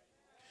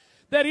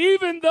 That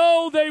even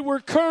though they were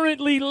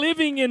currently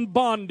living in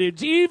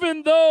bondage,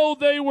 even though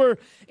they were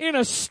in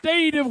a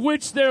state of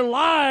which their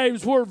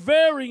lives were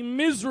very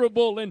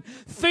miserable and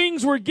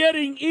things were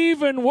getting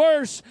even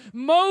worse,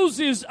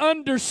 Moses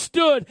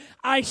understood,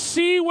 I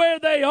see where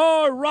they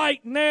are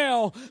right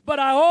now, but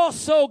I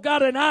also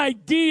got an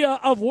idea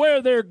of where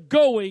they're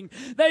going.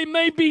 They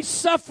may be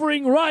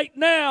suffering right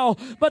now,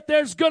 but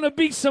there's going to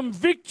be some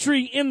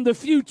victory in the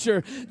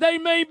future. They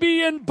may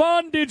be in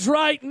bondage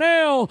right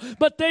now,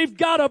 but they've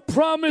got a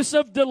promise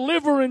of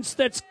deliverance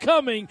that's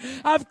coming.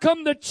 I've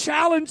come to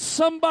challenge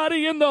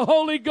somebody in the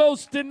Holy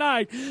Ghost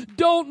tonight.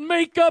 Don't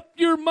make up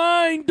your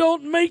mind.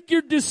 Don't make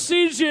your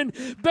decision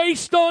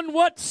based on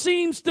what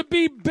seems to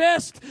be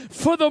best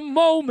for the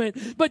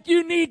moment. But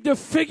you need to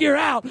figure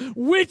out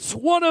which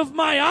one of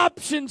my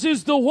options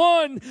is the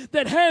one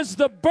that has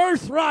the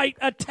birthright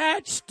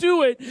attached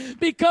to it,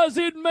 because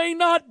it may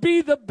not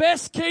be the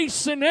best case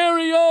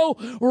scenario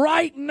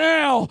right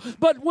now,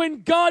 but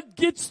when God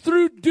gets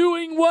through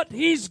doing what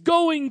he's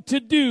going to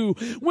do,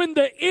 when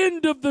the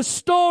end of the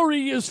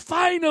story is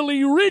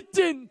finally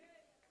written,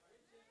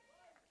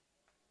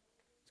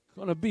 it's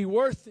going to be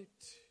worth it.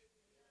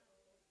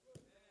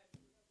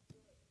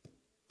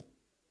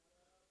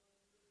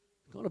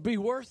 It's going to be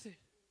worth it.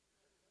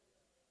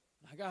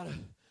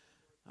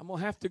 I'm going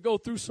to have to go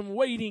through some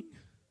waiting.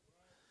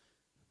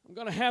 I'm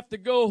going to have to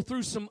go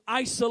through some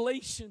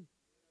isolation.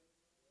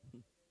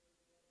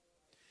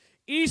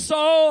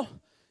 Esau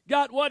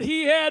got what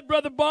he had,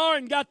 Brother Barr,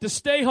 and got to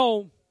stay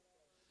home.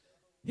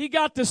 He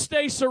got to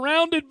stay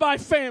surrounded by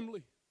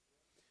family.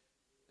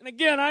 And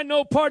again, I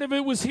know part of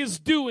it was his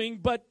doing,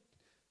 but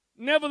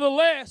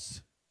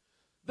nevertheless,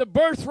 the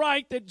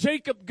birthright that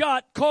Jacob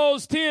got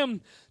caused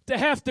him to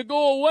have to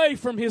go away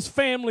from his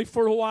family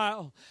for a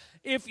while.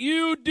 If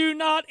you do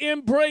not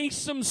embrace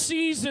some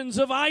seasons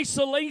of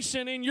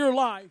isolation in your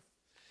life,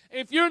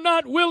 If you're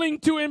not willing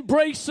to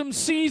embrace some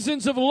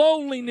seasons of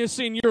loneliness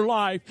in your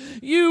life,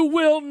 you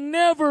will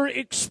never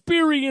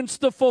experience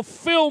the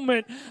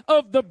fulfillment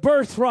of the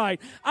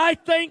birthright. I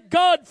thank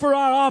God for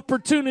our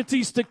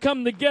opportunities to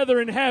come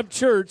together and have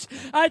church.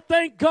 I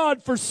thank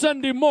God for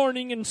Sunday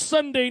morning and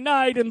Sunday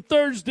night and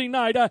Thursday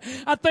night. I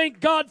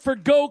thank God for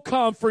Go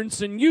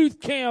Conference and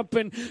Youth Camp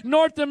and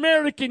North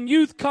American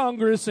Youth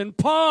Congress and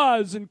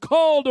Pause and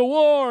Call to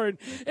War and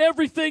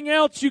everything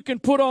else you can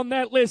put on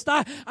that list.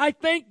 I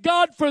thank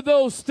God for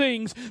those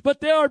things,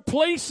 but there are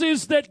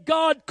places that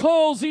God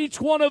calls each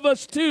one of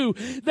us to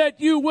that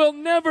you will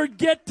never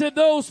get to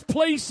those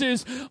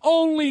places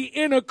only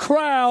in a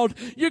crowd.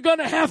 You're going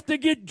to have to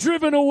get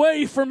driven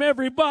away from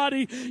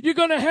everybody. You're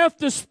going to have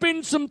to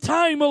spend some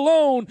time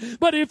alone.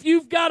 But if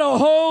you've got a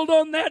hold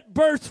on that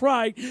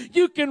birthright,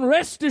 you can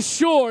rest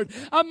assured,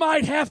 I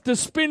might have to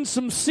spend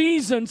some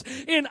seasons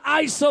in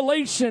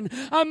isolation.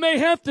 I may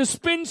have to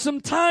spend some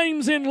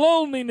times in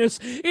loneliness.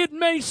 It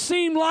may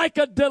seem like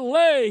a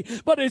delay,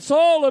 but it's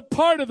all a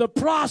part of the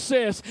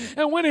process.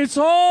 And when it's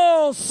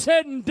all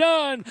said and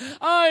done,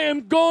 I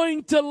am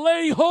going to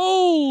lay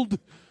hold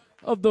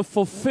of the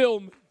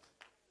fulfillment.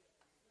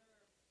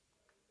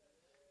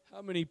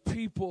 How many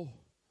people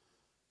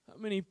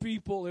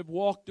have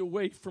walked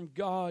away from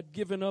God,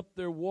 given up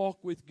their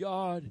walk with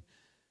God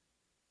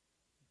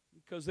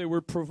because they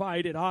were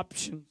provided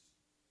options?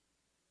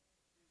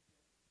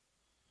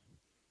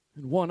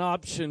 And one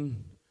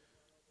option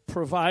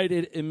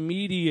provided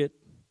immediate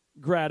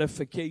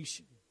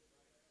gratification,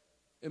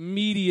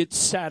 immediate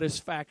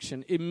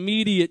satisfaction,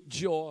 immediate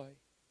joy.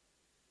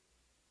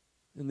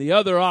 And the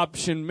other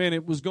option meant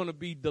it was going to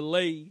be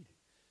delayed.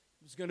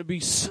 It was going to be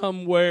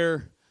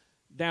somewhere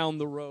down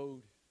the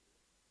road.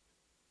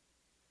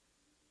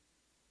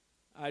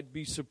 I'd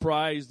be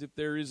surprised if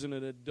there isn't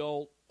an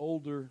adult,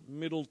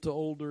 middle to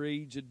older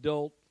age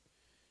adult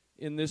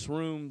in this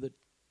room that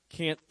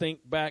can't think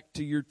back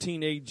to your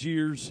teenage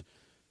years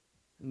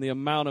and the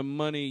amount of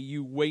money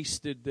you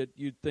wasted that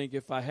you'd think,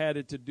 if I had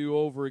it to do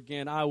over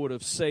again, I would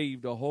have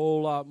saved a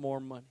whole lot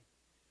more money.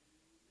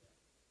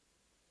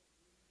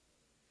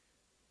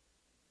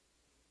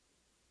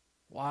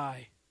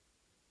 Why?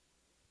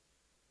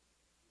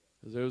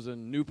 Because there was a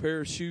new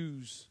pair of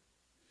shoes.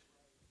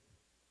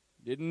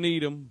 Didn't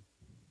need them.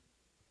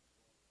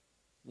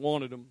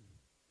 Wanted them.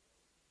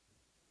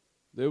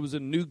 There was a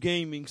new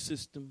gaming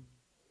system.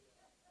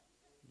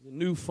 A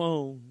new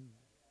phone.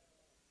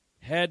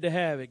 Had to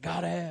have it.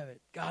 Got to have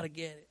it. Got to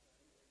get it.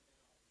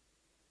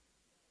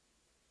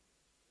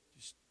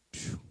 Just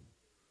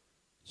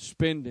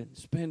spending.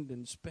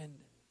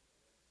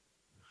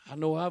 I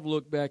know I've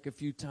looked back a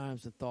few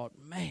times and thought,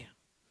 man,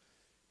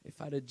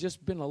 if I'd have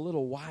just been a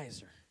little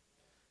wiser.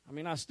 I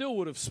mean, I still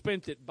would have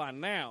spent it by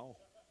now.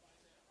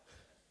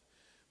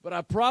 But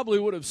I probably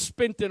would have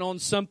spent it on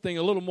something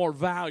a little more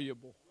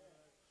valuable.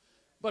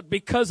 But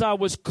because I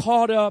was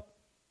caught up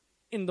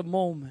in the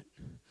moment,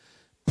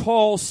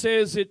 Paul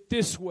says it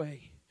this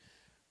way: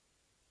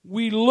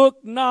 we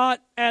look not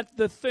at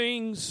the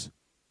things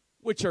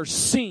which are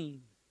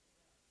seen,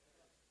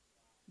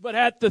 but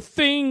at the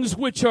things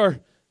which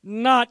are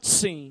not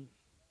seen.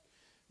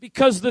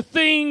 Because the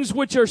things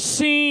which are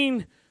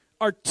seen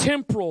are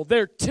temporal,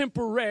 they're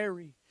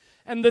temporary.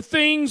 And the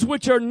things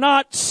which are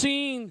not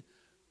seen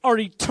are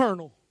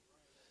eternal.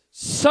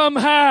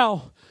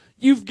 Somehow,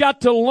 you've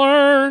got to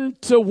learn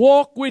to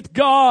walk with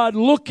God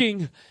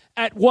looking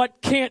at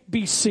what can't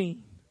be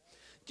seen.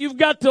 You've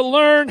got to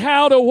learn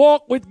how to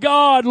walk with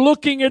God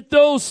looking at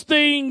those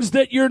things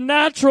that your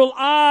natural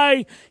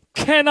eye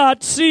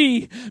cannot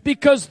see,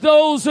 because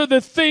those are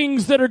the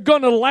things that are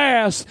going to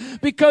last.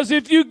 Because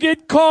if you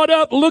get caught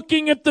up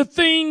looking at the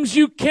things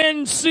you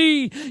can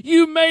see,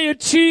 you may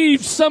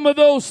achieve some of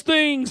those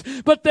things,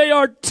 but they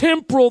are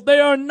temporal. They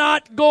are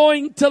not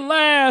going to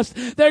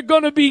last. They're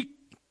going to be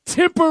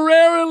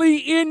temporarily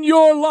in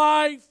your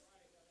life.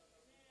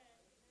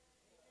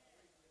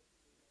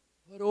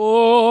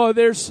 But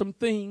there's some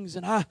things,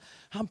 and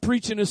I'm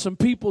preaching to some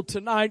people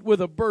tonight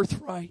with a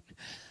birthright.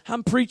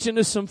 I'm preaching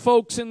to some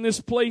folks in this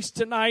place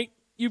tonight.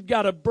 You've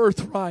got a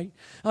birthright.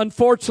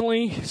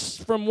 Unfortunately,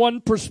 from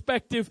one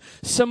perspective,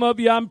 some of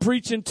you I'm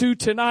preaching to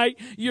tonight,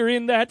 you're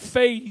in that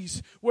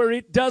phase where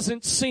it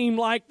doesn't seem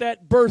like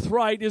that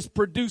birthright is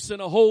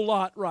producing a whole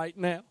lot right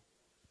now.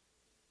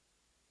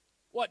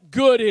 What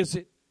good is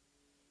it?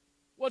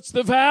 What's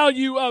the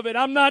value of it?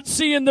 I'm not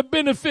seeing the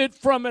benefit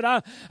from it.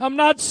 I'm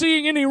not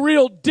seeing any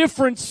real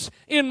difference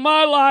in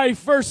my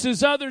life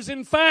versus others.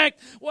 In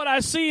fact, what I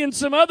see in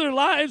some other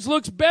lives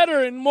looks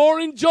better and more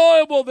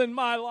enjoyable than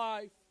my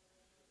life.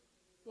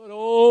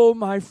 But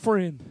my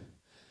friend,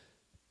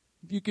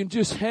 if you can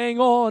just hang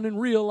on and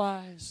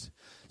realize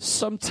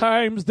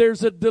sometimes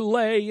there's a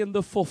delay in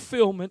the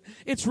fulfillment.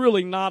 It's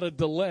really not a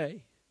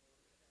delay.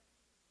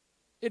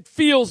 It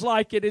feels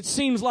like it. It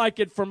seems like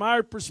it from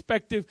our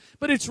perspective,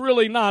 but it's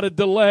really not a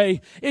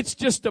delay. It's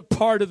just a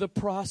part of the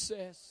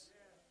process.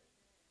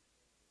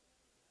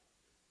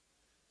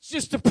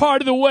 just a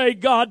part of the way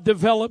God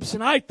develops.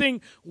 And I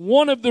think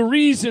one of the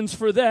reasons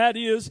for that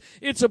is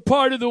it's a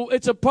part of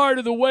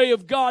the way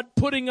of God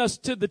putting us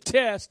to the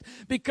test.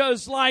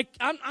 Because like,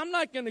 I'm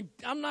not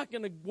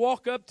gonna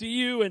walk up to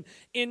you and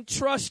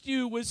entrust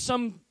you with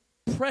some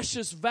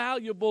precious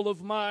valuable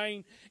of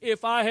mine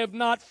if I have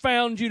not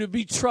found you to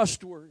be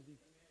trustworthy.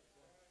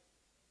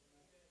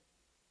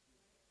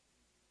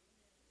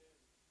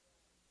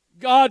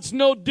 God's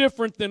no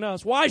different than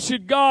us. Why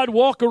should God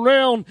walk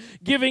around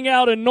giving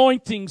out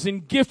anointings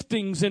and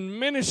giftings and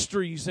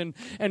ministries and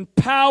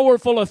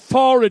powerful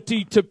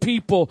authority to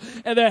people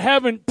and that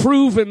haven't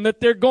proven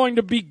that they're going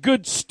to be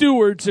good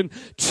stewards and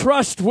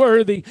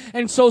trustworthy?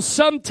 And so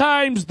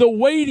sometimes the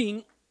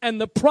waiting and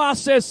the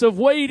process of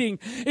waiting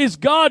is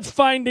God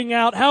finding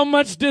out how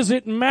much does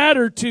it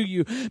matter to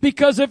you.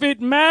 Because if it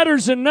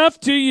matters enough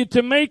to you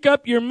to make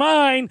up your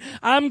mind,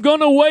 I'm going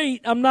to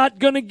wait. I'm not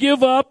going to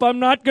give up. I'm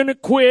not going to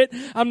quit.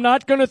 I'm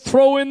not going to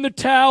throw in the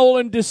towel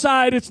and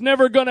decide it's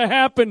never going to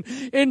happen.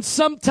 And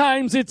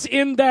sometimes it's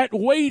in that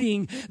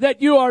waiting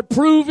that you are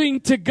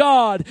proving to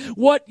God,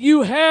 what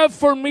you have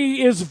for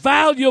me is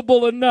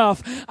valuable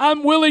enough.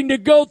 I'm willing to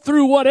go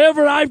through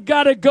whatever I've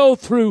got to go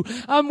through.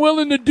 I'm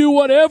willing to do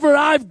whatever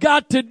I've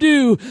got to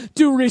do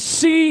to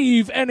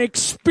receive and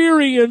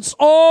experience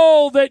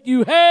all that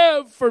you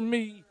have for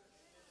me.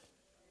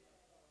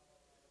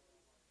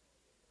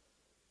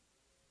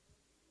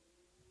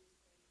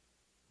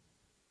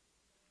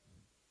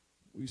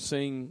 We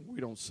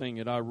don't sing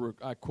it.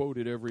 I quote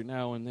it every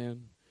now and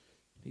then.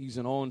 He's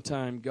an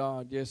on-time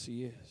God. Yes,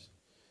 He is.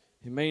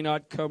 He may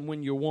not come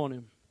when you want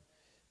Him,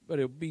 but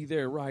He'll be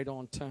there right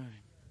on time.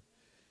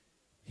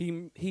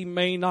 He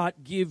may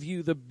not give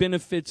you the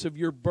benefits of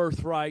your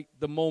birthright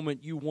the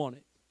moment you want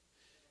it.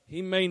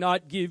 He may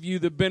not give you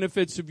the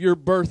benefits of your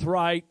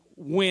birthright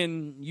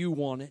when you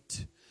want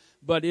it.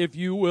 But if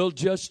you will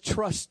just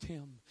trust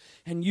Him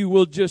and you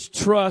will just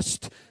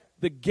trust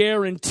the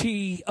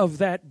guarantee of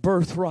that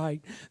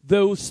birthright,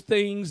 those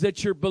things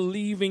that you're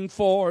believing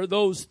for,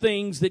 those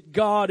things that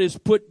God has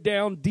put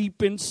down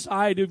deep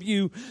inside of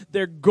you,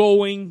 they're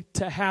going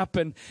to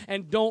happen.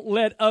 And don't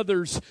let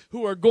others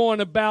who are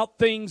going about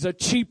things a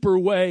cheaper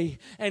way,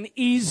 an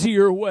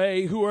easier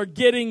way, who are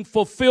getting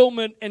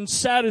fulfillment and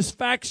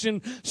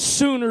satisfaction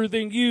sooner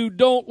than you,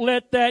 don't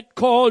let that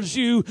cause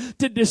you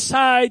to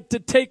decide to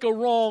take a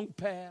wrong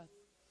path.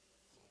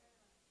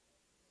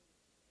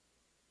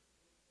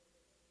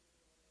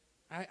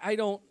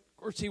 Of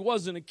course, he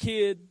wasn't a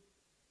kid.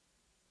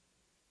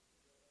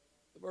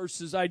 The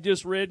verses I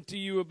just read to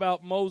you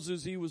about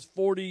Moses, he was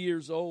 40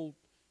 years old.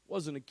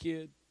 Wasn't a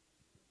kid.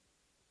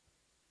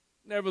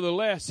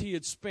 Nevertheless, he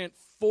had spent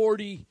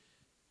 40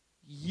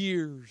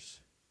 years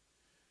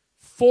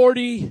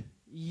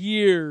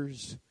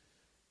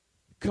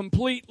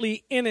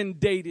completely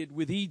inundated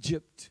with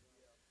Egypt.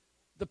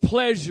 The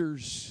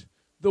pleasures,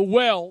 the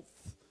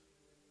wealth.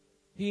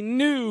 He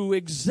knew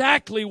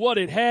exactly what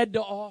it had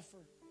to offer.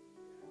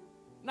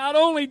 Not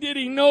only did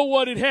he know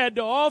what it had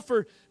to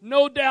offer,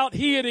 no doubt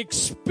he had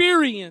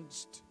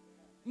experienced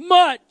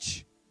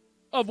much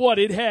of what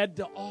it had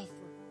to offer.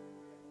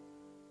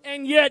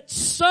 And yet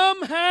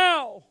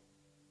somehow,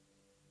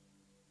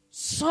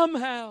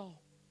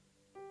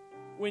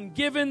 when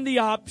given the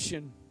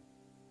option,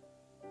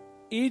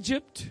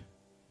 Egypt,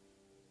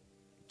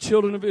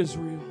 children of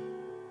Israel,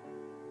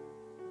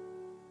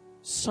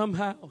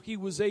 somehow he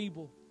was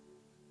able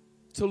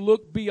to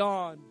look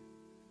beyond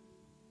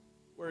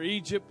where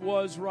Egypt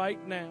was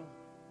right now.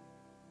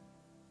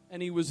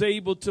 And he was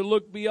able to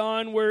look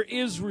beyond where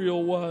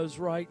Israel was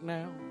right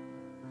now.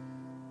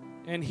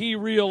 And he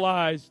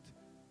realized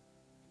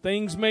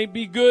things may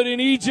be good in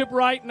Egypt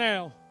right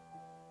now,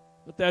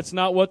 but that's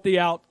not what the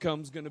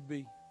outcome's going to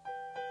be.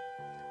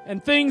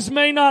 And things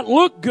may not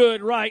look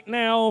good right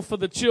now for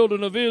the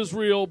children of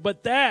Israel,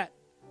 but that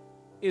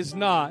is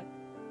not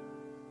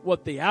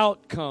what the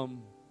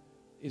outcome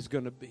is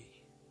going to be.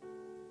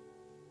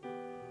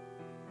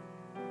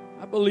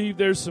 I believe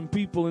there's some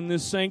people in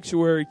this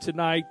sanctuary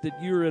tonight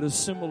that you're at a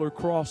similar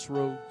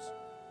crossroads.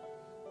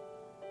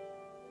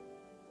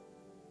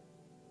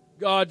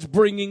 God's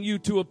bringing you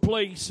to a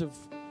place of,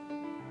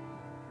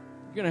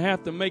 you're going to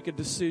have to make a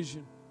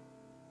decision.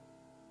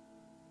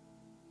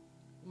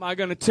 Am I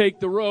going to take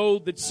the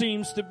road that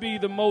seems to be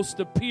the most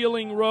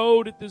appealing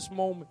road at this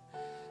moment?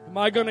 Am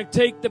I going to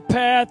take the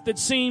path that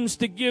seems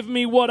to give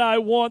me what I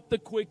want the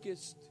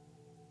quickest?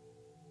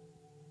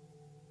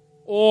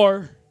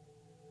 Or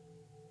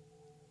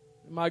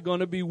am I going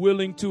to be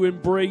willing to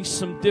embrace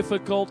some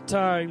difficult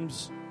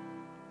times,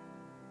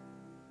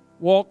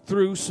 walk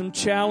through some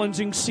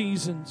challenging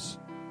seasons,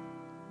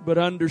 but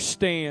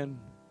understand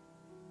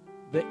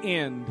the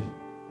end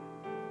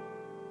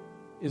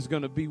is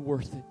going to be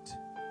worth it?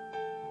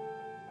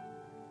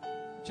 I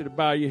want you to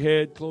bow your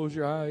head, close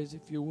your eyes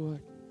if you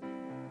would.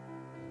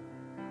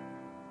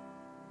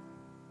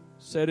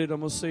 Said it,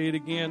 I'm going to say it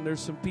again. There's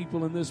some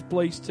people in this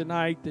place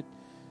tonight that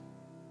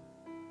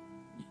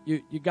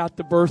you got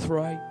the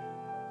birthright.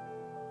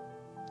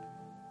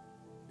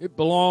 It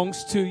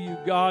belongs to you.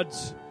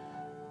 God's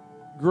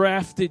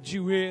grafted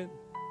you in.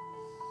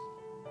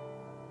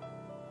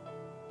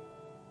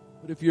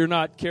 But if you're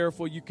not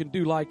careful, you can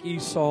do like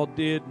Esau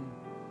did and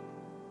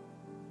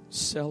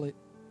sell it.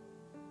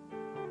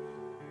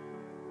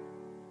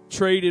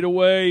 Trade it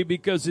away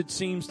because it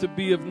seems to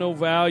be of no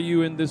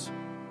value in this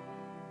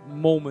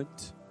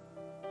moment.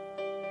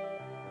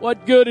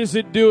 What good is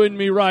it doing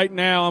me right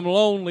now? I'm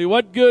lonely.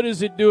 What good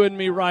is it doing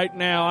me right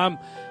now?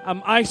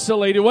 I'm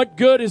isolated. What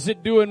good is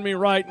it doing me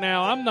right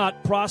now? I'm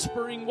not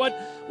prospering.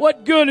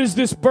 What good is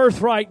this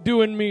birthright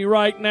doing me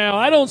right now?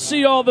 I don't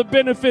see all the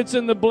benefits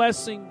and the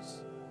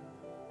blessings.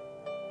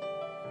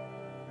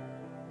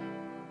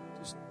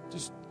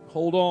 Just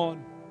hold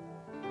on.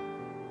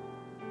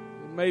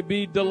 It may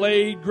be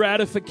delayed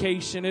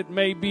gratification. It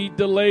may be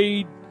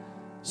delayed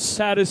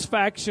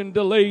satisfaction,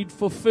 delayed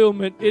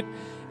fulfillment.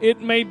 It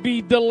may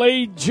be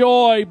delayed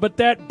joy, but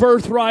that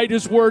birthright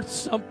is worth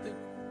something.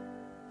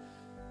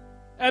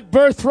 That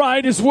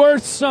birthright is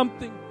worth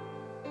something.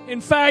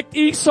 In fact,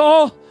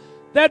 Esau,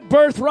 that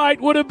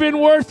birthright would have been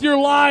worth your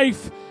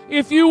life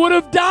if you would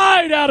have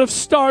died out of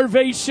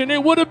starvation.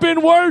 It would have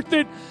been worth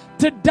it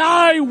to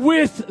die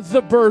with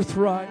the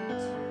birthright.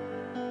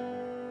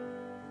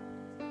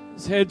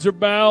 His heads are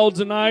bowed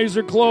and eyes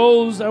are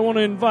closed. I want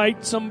to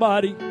invite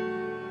somebody.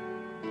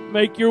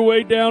 Make your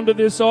way down to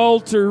this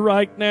altar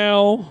right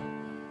now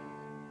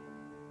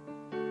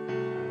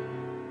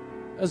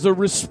as a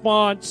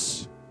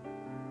response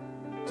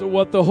to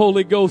what the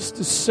Holy Ghost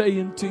is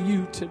saying to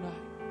you tonight.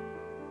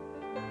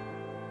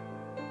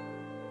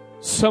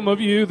 Some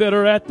of you that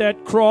are at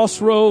that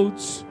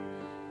crossroads,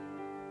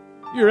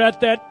 you're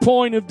at that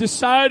point of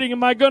deciding,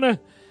 am I going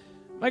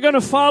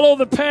to follow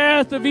the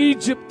path of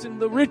Egypt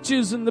and the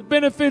riches and the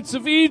benefits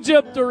of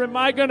Egypt, or am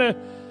I going to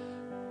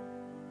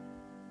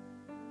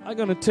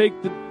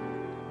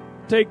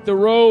take the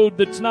road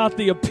that's not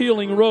the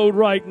appealing road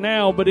right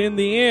now, but in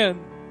the end,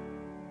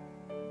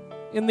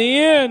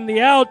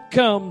 the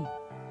outcome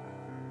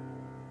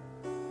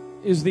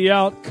is the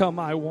outcome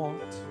I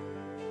want.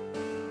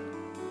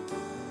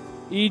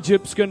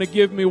 Egypt's going to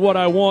give me what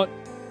I want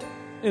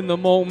in the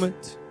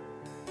moment.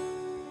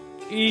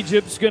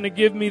 Egypt's going to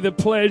give me the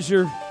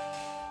pleasure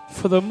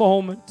for the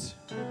moment.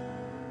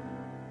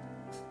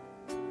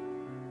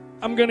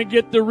 I'm going to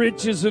get the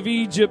riches of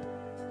Egypt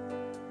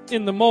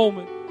in the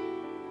moment,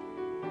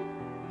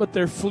 but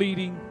they're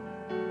fleeting.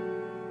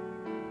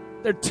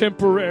 They're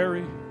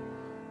temporary.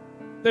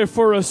 They're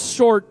for a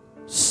short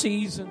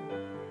season.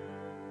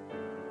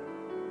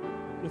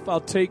 If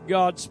I'll take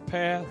God's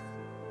path,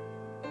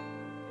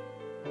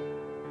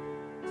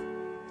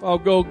 if I'll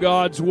go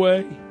God's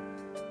way,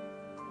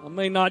 I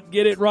may not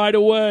get it right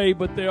away,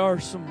 but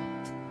there's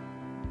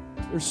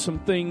some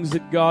things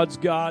that God's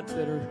got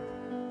that are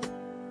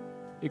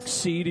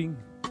exceeding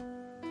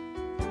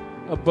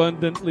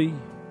abundantly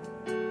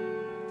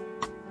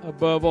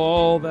above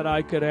all that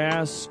I could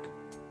ask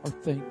or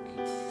think.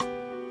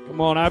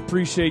 Come on, I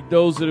appreciate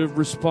those that have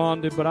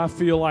responded, but I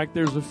feel like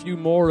there's a few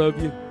more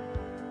of you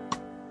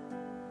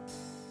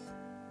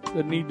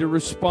that need to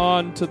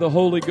respond to the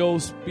Holy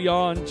Ghost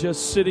beyond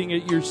just sitting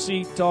at your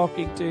seat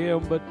talking to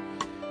Him, but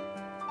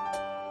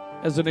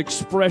as an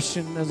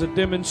expression, as a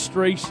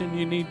demonstration,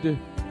 you need to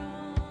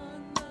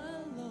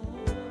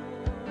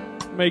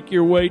make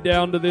your way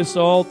down to this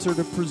altar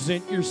to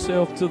present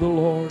yourself to the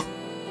Lord.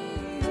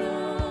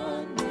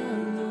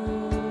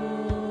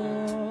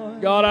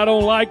 God, I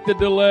don't like the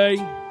delay.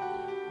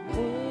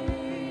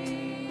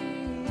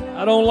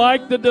 I don't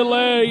like the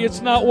delay.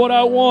 It's not what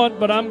I want,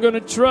 but I'm going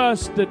to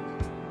trust that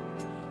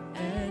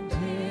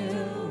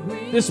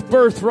this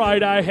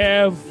birthright I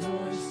have,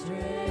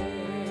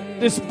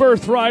 this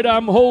birthright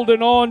I'm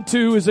holding on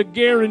to, is a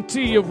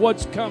guarantee of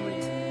what's coming.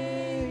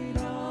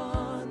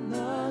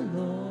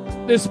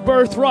 This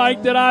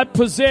birthright that I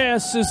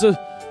possess is a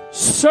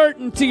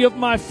certainty of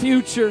my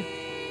future.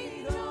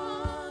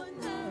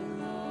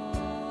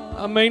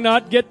 I may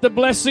not get the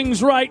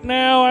blessings right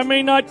now. I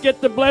may not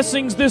get the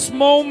blessings this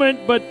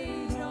moment, but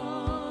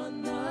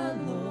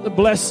the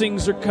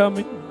blessings are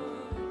coming.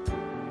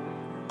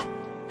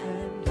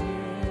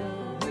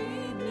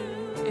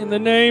 In the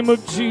name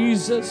of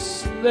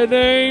Jesus, the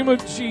name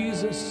of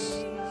Jesus.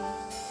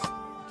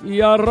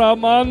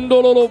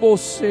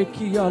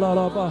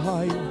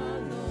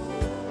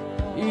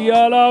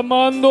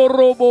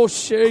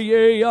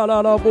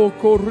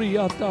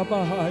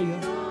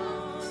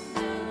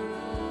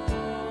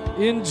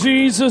 In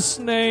Jesus'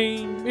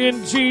 name,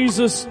 in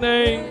Jesus'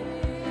 name,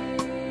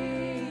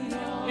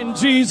 in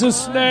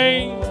Jesus'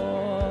 name.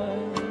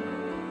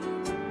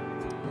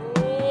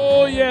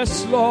 Oh,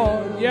 yes,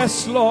 Lord,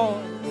 yes,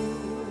 Lord.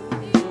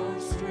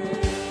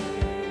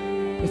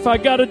 If I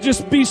got to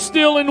just be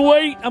still and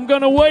wait, I'm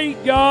going to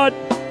wait, God.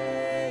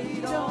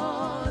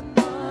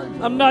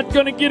 I'm not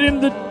going to give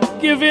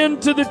in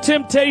to the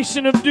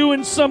temptation of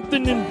doing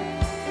something and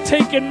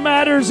taking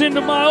matters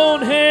into my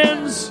own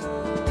hands.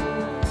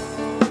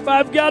 If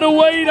I've got to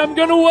wait, I'm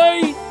going to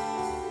wait.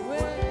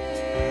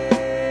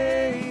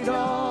 Wait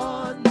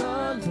on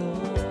the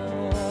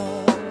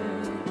Lord,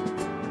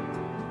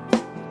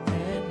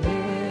 and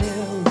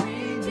He'll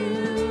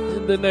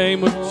the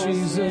name of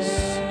Jesus.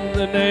 In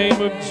the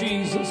name of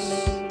Jesus.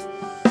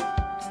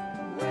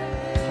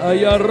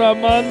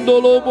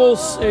 Ayaramando lobo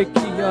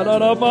seki,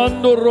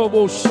 alaramando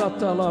robo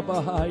shatala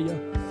bahaya.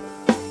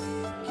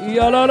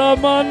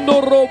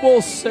 Alaramando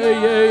robo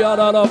seye,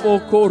 alarabo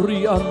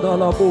korianda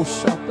labo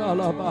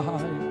shatala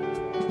bahaya.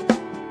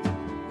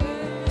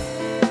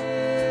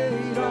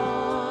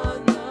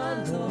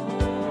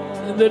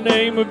 In the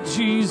name of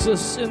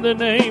Jesus, in the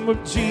name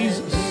of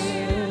Jesus.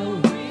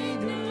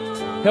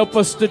 Help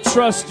us to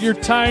trust your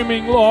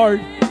timing,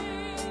 Lord.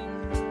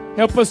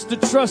 Help us to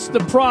trust the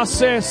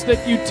process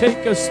that you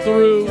take us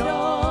through.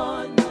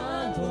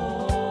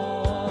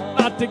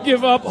 Not to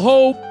give up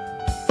hope,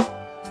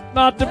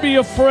 not to be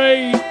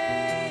afraid,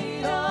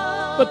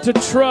 but to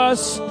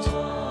trust.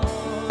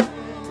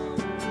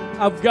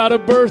 I've got a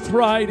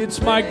birthright, it's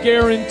my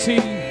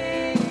guarantee.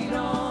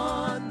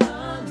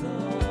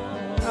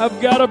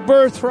 I've got a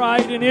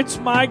birthright and it's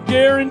my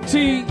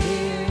guarantee.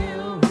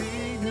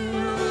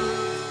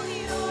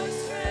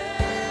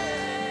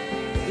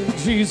 In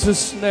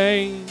Jesus'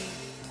 name.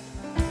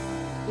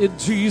 In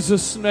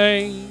Jesus'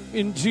 name.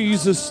 In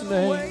Jesus'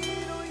 name.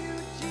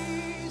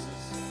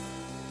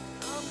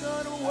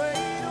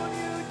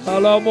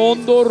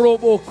 Alamondo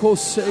robo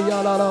kose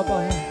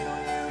yalaraba.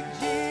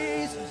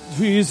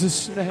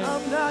 Jesus' name.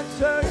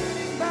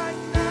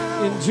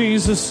 In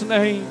Jesus'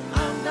 name.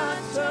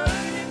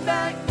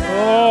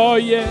 Oh,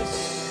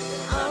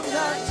 yes.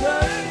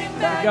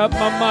 I got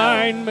my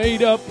mind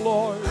made up,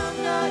 Lord.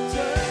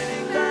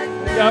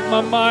 Got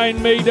my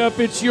mind made up.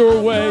 It's your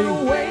way.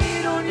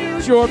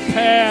 It's your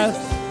path.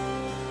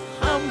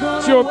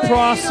 It's your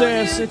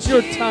process. It's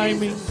your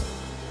timing.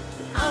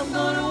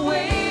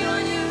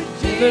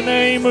 In the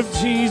name of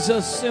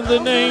Jesus. In the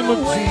name of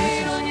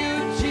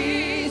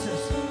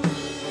Jesus.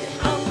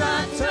 I'm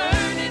not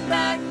turning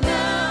back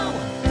now.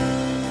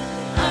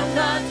 I'm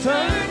not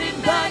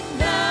turning back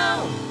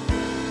now.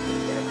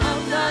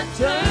 I'm not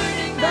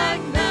turning back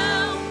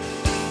now.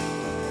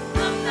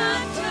 I'm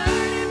not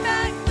turning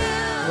back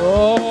now.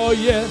 Oh,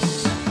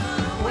 yes.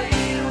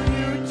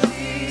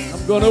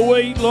 I'm going to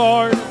wait,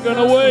 Lord. I'm going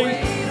to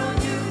wait.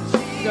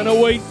 I'm going to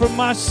wait for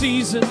my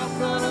season. I'm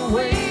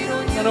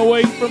going to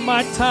wait for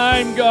my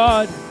time,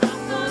 God.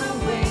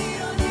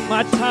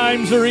 My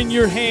times are in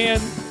your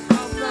hand.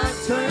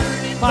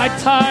 My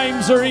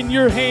times are in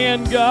your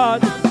hand,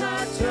 God.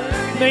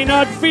 It may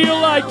not feel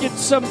like it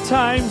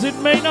sometimes. It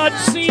may not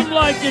seem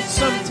like it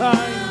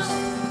sometimes.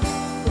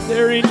 But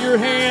they're in your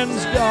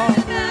hands, God.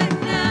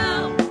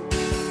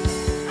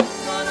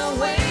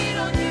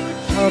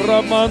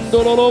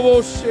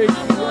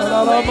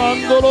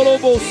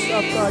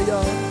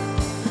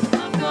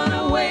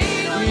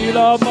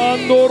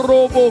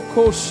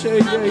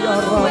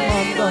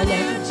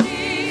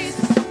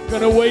 I'm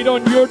going to wait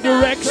on your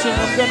direction.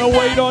 I'm going to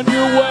wait on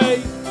your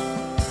way.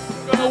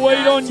 I'm going to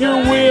wait on your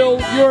will,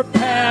 your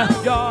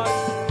path, God.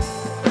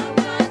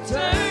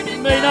 It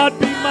may not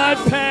be my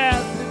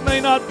path. It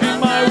may not be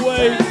my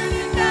way.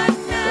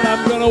 But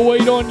I'm going to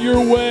wait on your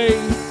way.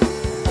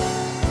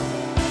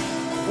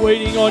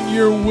 Waiting on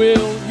your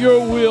will. Your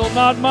will.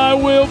 Not my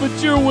will,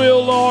 but your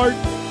will, Lord.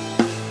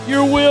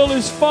 Your will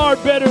is far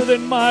better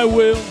than my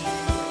will.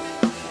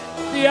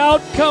 The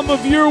outcome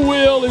of your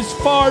will is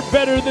far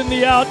better than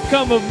the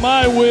outcome of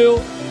my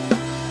will.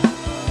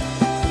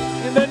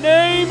 In the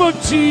name of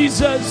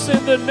Jesus,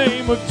 in the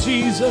name of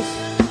Jesus.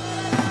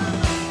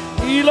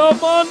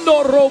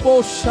 Ilamando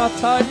robo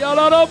shataya,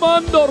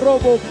 laramando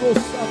robo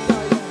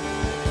kosataya.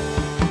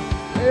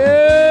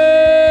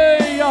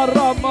 Hey,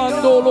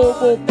 aramando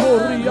robo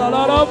koria,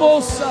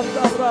 laramo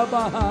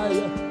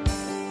satarabahaya.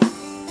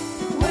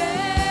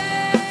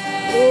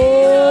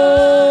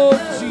 Oh,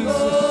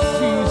 Jesus,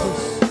 Jesus.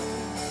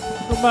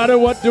 No matter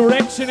what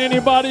direction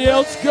anybody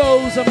else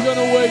goes, I'm going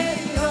to wait.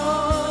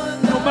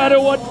 No matter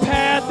what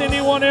path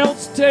anyone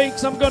else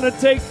takes, I'm going to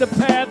take the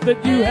path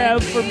that you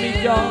have for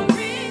me, God.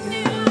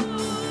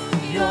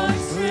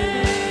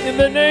 In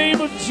the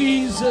name of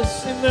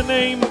Jesus, in the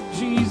name of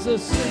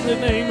Jesus, in the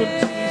name of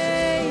Jesus.